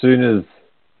that as soon as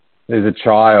there's a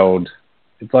child,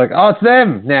 it's like, oh, it's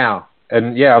them now.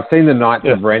 And yeah, I've seen the Knights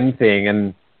of Ren thing,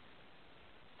 and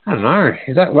I don't know,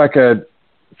 is that like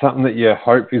something that you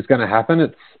hope is going to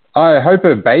happen? I hope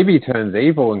a baby turns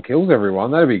evil and kills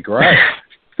everyone. That'd be great.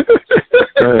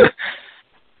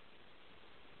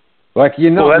 Like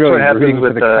you're not really rooting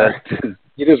for the characters.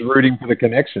 You're just rooting for the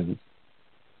connections.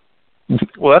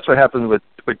 Well, that's what happened with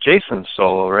Jason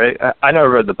Solo, right? I never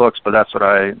read the books, but that's what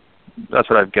I've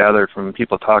gathered from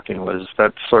people talking, was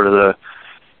that sort of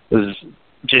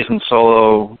Jason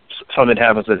Solo, something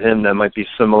happens with him that might be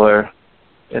similar,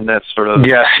 and that's sort of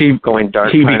going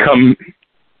dark. He becomes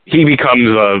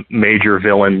a major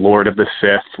villain, Lord of the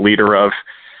Sith, leader of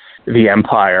the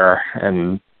Empire,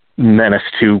 and menace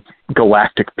to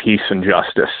galactic peace and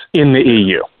justice in the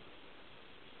EU.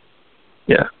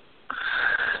 Yeah.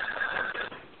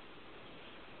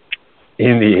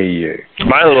 In the EU.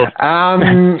 My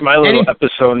little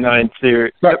episode 9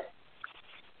 theory.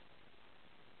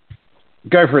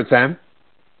 Go for it, Sam.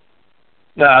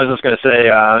 No, I was just going to say,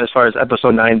 as far as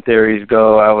episode 9 theories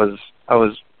go, I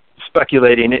was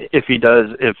speculating if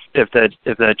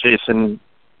that Jason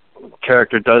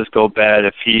character does go bad,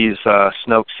 if he's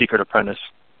Snoke's secret apprentice,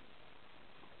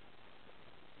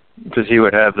 because he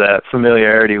would have that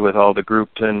familiarity with all the group,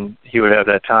 and he would have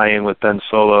that tie-in with Ben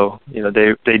Solo.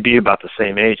 They'd be about the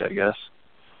same age, I guess.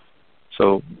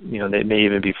 So they may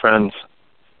even be friends.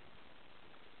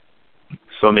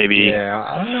 So maybe,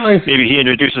 I don't know maybe he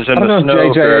introduces him to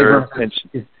Snoke.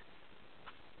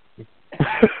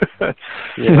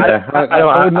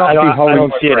 I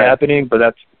don't see it happening, but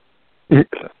that's.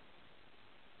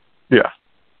 Yeah,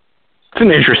 it's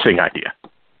an interesting idea.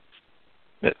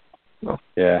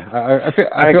 Yeah, I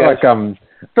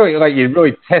feel like you're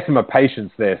really testing my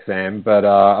patience there, Sam. But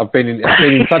I've been in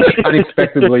such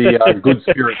unexpectedly good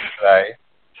spirits today,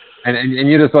 and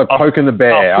you're just like poking the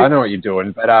bear. I know what you're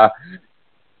doing, but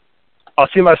I'll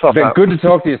see myself out. Good to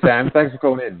talk to you, Sam. Thanks for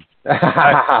calling in. All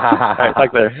right,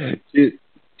 talk later.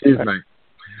 Cheers, mate.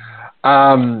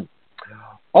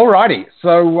 Alrighty,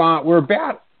 so we're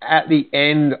about at the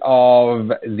end of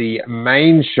the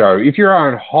main show. If you're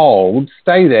on hold,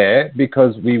 stay there,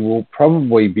 because we will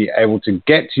probably be able to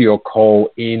get to your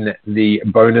call in the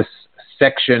bonus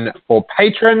section for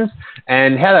patrons.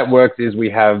 And how that works is we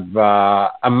have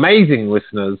amazing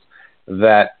listeners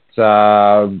that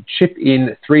chip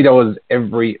in $3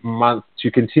 every month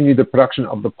to continue the production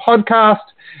of the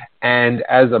podcast. And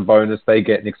as a bonus, they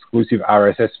get an exclusive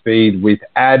RSS feed with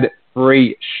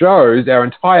ad-free shows, our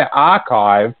entire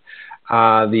archive,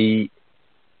 the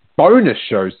bonus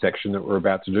shows section that we're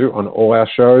about to do on all our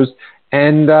shows,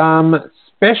 and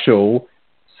special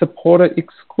supporter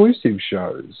exclusive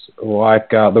shows like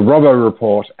the Robbo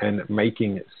Report and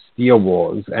Making Steele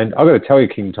Wars. And I've got to tell you,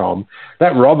 King Tom,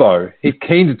 that Robbo, he's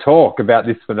keen to talk about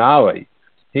this finale.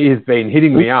 He has been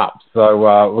hitting me up, so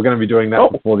we're going to be doing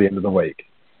that before the end of the week.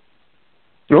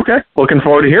 Okay, looking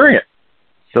forward to hearing it.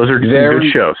 Those are good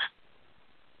shows.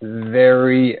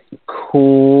 Very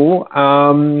cool.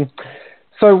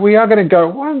 So we are going to go.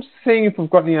 Well, I'm seeing if we've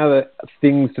got any other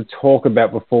things to talk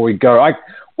about before we go.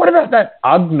 What about that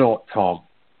Ugnaught, Tom?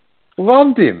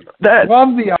 Loved him.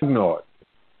 Loved the Ugnaught.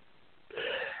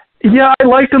 Yeah, I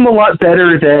liked him a lot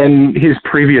better than his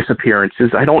previous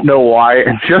appearances. I don't know why.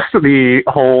 And just the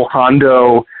whole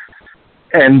Hondo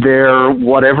and their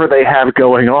whatever they have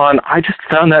going on, I just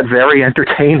found that very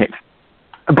entertaining.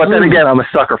 But then again, I'm a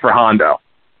sucker for Hondo.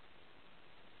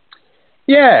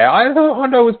 Yeah, I thought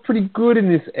Hondo was pretty good in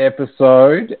this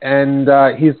episode, and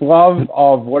his love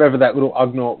of whatever that little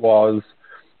Ugnaught was,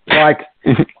 like,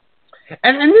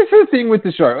 and this is the thing with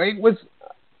the show.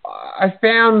 I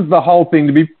found the whole thing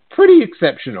to be pretty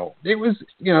exceptional. It was,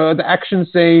 the action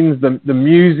scenes, the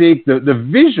music, the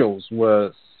visuals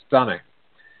were stunning.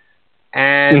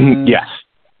 And yes,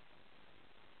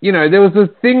 there was a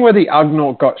thing where the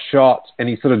Ugnaught got shot and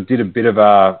he sort of did a bit of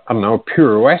a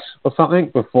pirouette or something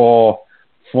before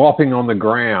flopping on the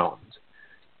ground.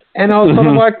 And I was sort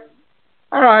of like,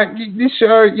 all right, this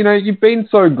show, you've been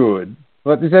so good.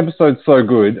 Like, this episode's so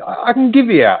good. I can give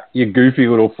you your goofy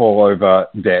little fall over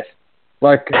death.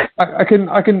 Like, I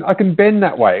can bend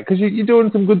that way because you're doing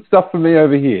some good stuff for me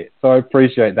over here. So I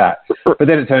appreciate that. But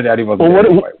then it turned out he wasn't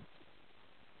that way.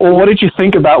 Well, what did you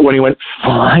think about when he went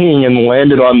flying and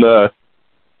landed on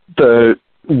the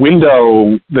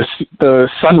window, the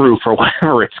sunroof or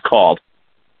whatever it's called?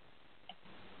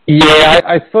 Yeah,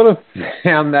 I sort of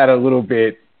found that a little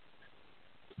bit.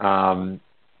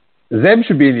 Zeb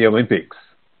should be in the Olympics,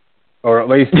 or at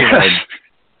least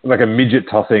like a midget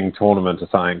tossing tournament or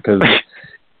something, because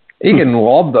he can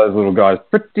lob those little guys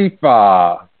pretty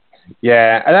far.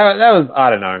 Yeah, that was,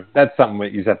 I don't know. That's something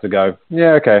that you just have to go,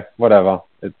 yeah, okay, whatever.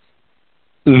 It's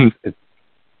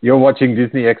you're watching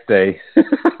Disney XD.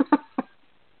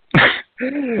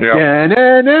 Yeah.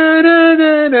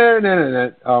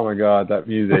 Oh my God, that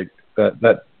music,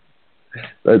 that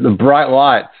the bright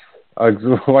lights. I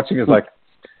was watching it like,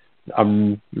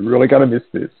 I'm really gonna miss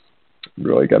this. I'm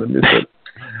really gonna miss it.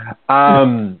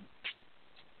 I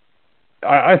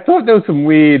thought there was some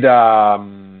weird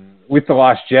with The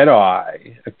Last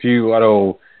Jedi. A few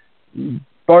little.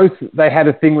 Both they had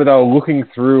a thing where they were looking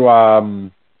through, a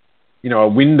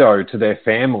window to their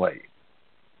family,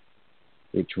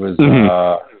 which was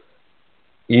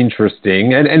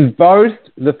interesting. And both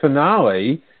the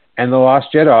finale and The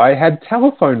Last Jedi had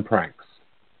telephone pranks.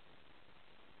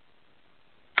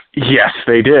 Yes,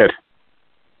 they did.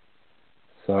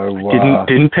 So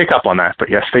didn't pick up on that, but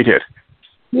yes, they did.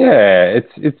 Yeah,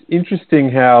 it's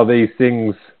interesting how these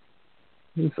things.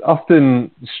 It's often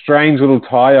strange little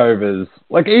tie-overs,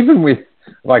 like even with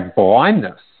like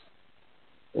blindness,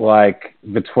 like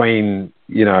between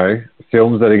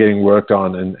films that are getting worked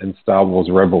on and Star Wars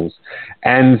Rebels.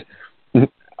 And what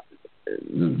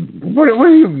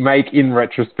do you make in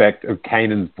retrospect of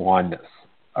Kanan's blindness?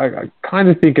 I kind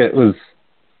of think it was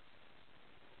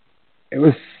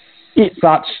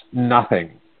such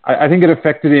nothing. I think it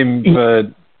affected him for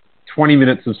 20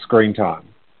 minutes of screen time.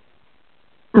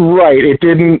 Right. It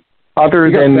didn't, other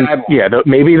than,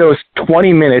 maybe those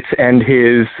 20 minutes and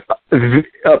his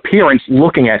appearance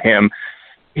looking at him,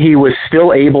 he was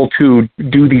still able to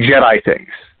do the Jedi things.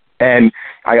 And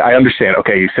I understand,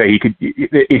 okay, you say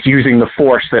it's using the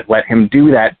Force that let him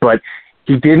do that, but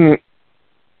he didn't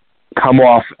come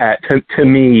off to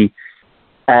me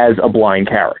as a blind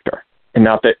character. And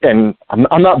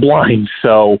I'm not blind,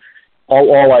 so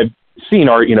all I've seen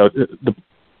are, the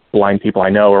blind people I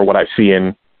know or what I see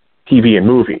in TV and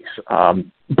movies.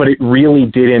 But it really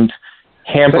didn't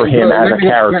hamper him as a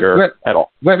character at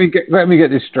all. Let me get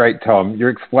this straight, Tom. You're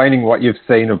explaining what you've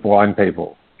seen of blind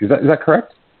people. Is that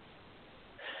correct?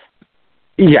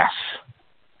 Yes.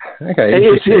 Okay.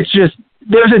 It's just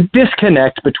there's a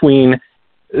disconnect between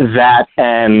that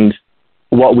and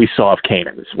what we saw of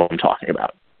Kanan is what I'm talking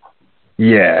about.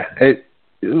 Yeah.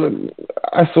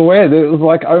 I swear there was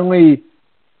like only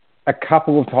a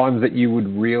couple of times that you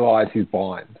would realize he's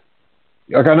blind.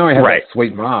 Like, I know he has that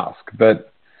sweet mask,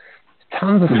 but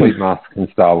tons of sweet masks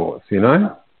in Star Wars,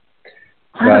 But,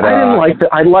 I didn't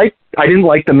like I didn't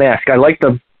like the mask. I liked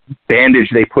the bandage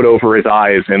they put over his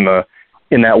eyes in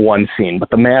that one scene, but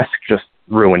the mask just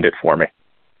ruined it for me.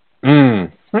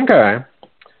 Okay.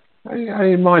 I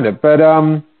didn't mind it, but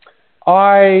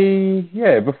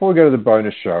before we go to the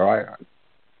bonus show,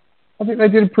 I think they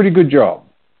did a pretty good job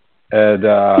at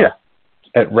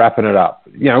wrapping it up.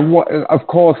 Of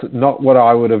course, not what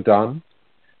I would have done,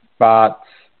 but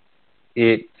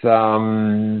it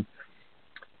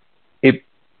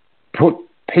put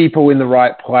people in the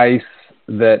right place.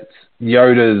 That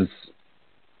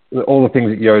all the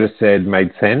things that Yoda said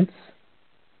made sense,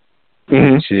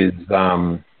 which is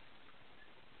I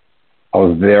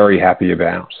was very happy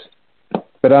about.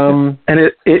 But and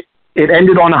it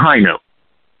ended on a high note.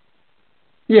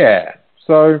 Yeah.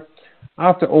 So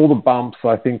after all the bumps,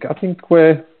 I think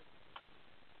we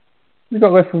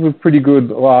got left with a pretty good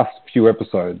last few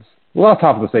episodes. The last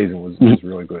half of the season was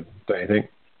really good, don't you think?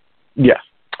 Yeah.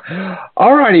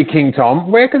 Alrighty, King Tom.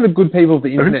 Where can the good people of the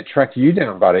internet track you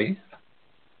down, buddy?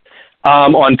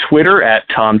 On Twitter at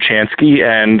Tom Chansky,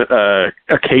 and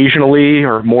occasionally,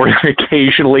 or more than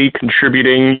occasionally,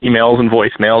 contributing emails and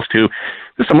voicemails to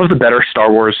some of the better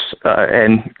Star Wars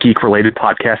and geek-related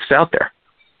podcasts out there.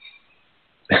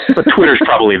 But Twitter's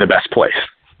probably the best place.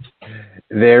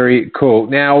 Very cool.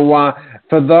 Now,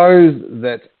 for those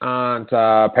that aren't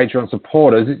Patreon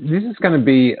supporters, this is going to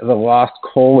be the last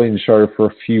call-in show for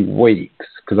a few weeks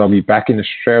because I'll be back in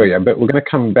Australia. But we're going to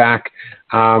come back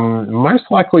most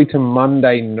likely to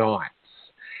Monday nights,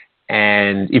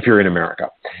 and if you're in America.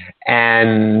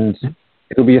 And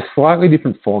it'll be a slightly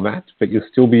different format, but you'll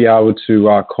still be able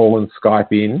to call and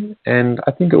Skype in. And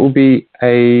I think it will be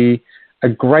a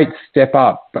great step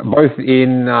up, both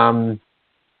in...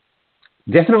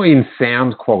 definitely in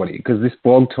sound quality, because this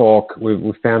blog talk,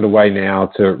 we've found a way now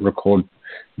to record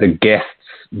the guests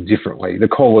differently. The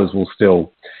callers will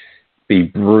still be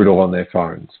brutal on their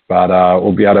phones, but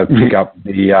we'll be able to pick up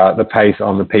the pace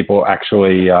on the people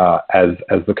actually as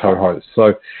the co-hosts.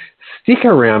 So stick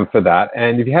around for that.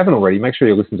 And if you haven't already, make sure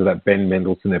you listen to that Ben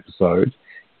Mendelsohn episode.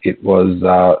 It was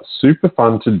super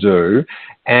fun to do.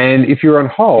 And if you're on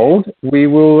hold, we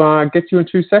will get you in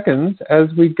 2 seconds as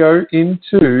we go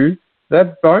into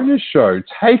that bonus show.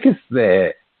 Take us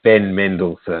there, Ben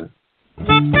Mendelsohn.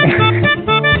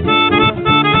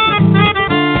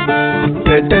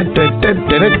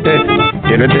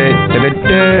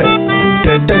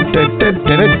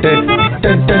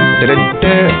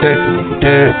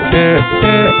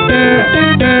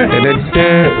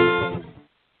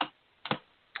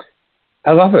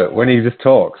 I love it when he just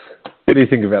talks. What do you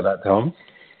think about that, Tom?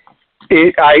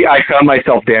 I found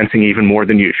myself dancing even more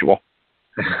than usual.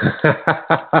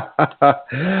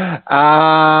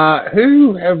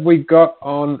 Who have we got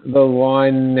on the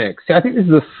line next? I think this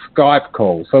is a Skype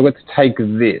call, so let's take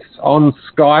this. On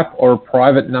Skype or a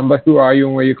private number, who are you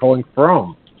and where are you calling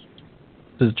from?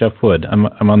 This is Jeff Wood. I'm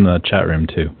on the chat room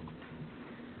too.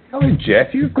 Hello,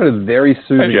 Jeff. You've got a very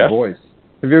soothing voice.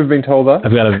 Have you ever been told that?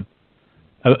 I've got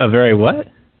a very what?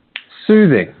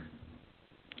 Soothing.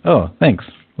 Oh, thanks.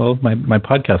 Well, my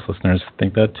podcast listeners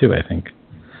think that too, I think.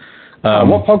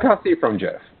 What podcast are you from,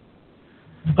 Jeff?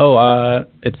 Oh,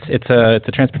 it's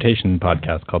a transportation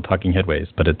podcast called Talking Headways,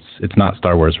 but it's not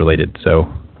Star Wars related, so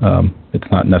it's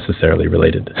not necessarily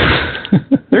related.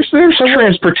 There's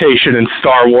transportation in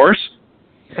Star Wars.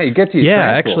 Hey, get to your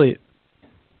transport. Actually,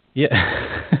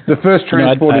 yeah. The first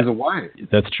transport is away.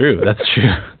 That's true. That's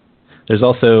true. There's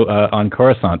also on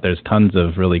Coruscant. There's tons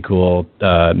of really cool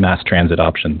mass transit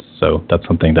options. So that's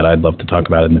something that I'd love to talk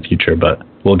about in the future, but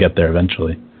we'll get there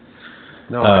eventually.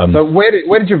 No. So where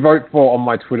did you vote for on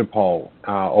my Twitter poll,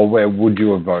 or where would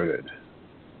you have voted?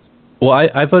 Well,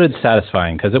 I voted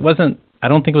satisfying because it wasn't. I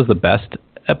don't think it was the best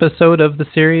episode of the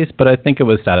series, but I think it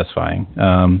was satisfying.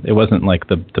 It wasn't like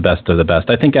the best of the best.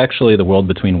 I think actually the World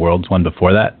Between Worlds one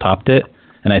before that topped it,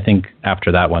 and I think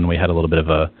after that one we had a little bit of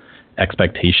a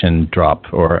expectation drop,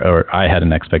 or I had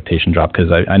an expectation drop because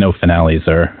I know finales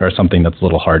are something that's a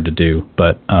little hard to do,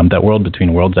 but that World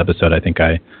Between Worlds episode I think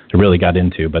I really got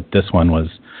into, but this one was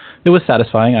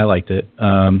satisfying. I liked it.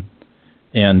 And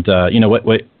you know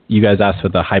what you guys asked for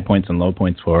the high points and low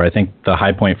points for. I think the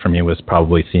high point for me was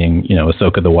probably seeing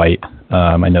Ahsoka the White.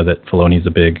 I know that Filoni's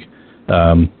a big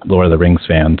Lord of the Rings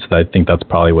fan, so I think that's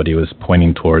probably what he was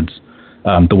pointing towards.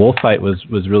 The wolf fight was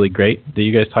really great that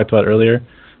you guys talked about earlier.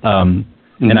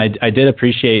 And I did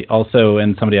appreciate also,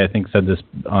 and somebody I think said this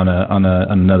on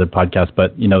another podcast,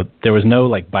 but there was no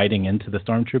like biting into the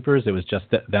stormtroopers. It was just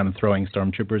them throwing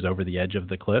stormtroopers over the edge of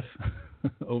the cliff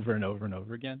over and over and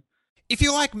over again. If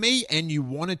you're like me and you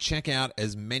want to check out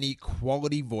as many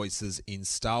quality voices in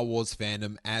Star Wars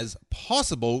fandom as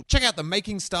possible, check out the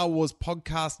Making Star Wars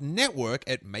podcast network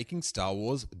at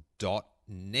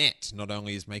makingstarwars.net. Not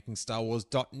only is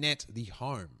makingstarwars.net the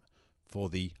home for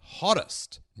the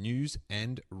hottest news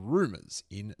and rumors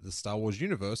in the Star Wars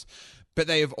universe, but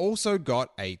they have also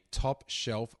got a top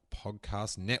shelf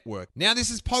podcast network. Now this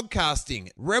is podcasting: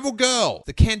 Rebel Girl,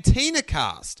 the Cantina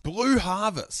Cast, Blue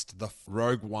Harvest, the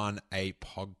Rogue One, a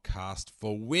podcast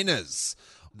for winners,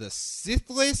 the Sith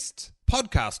List,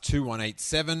 Podcast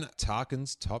 2187,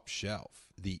 Tarkin's Top Shelf,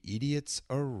 The Idiot's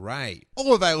Array,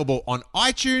 all available on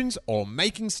iTunes or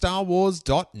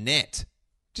makingstarwars.net.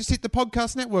 Just hit the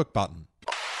podcast network button.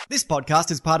 This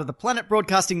podcast is part of the Planet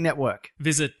Broadcasting Network.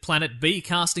 Visit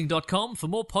planetbcasting.com for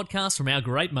more podcasts from our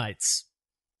great mates.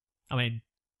 I mean,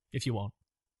 if you want.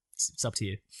 It's up to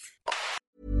you.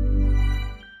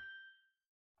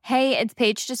 Hey, it's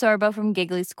Paige DeSorbo from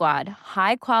Giggly Squad.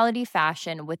 High quality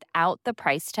fashion without the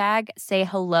price tag. Say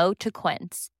hello to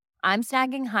Quince. I'm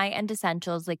snagging high-end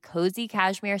essentials like cozy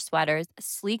cashmere sweaters,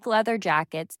 sleek leather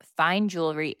jackets, fine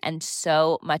jewelry, and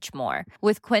so much more.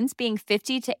 With Quince being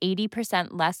 50 to 80%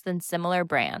 less than similar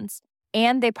brands.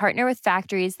 And they partner with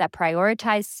factories that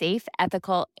prioritize safe,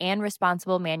 ethical, and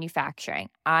responsible manufacturing.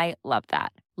 I love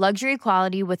that. Luxury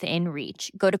quality within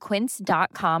reach. Go to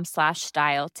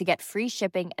quince.com/style to get free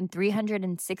shipping and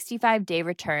 365-day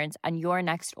returns on your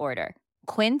next order.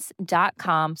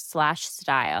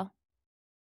 Quince.com/style.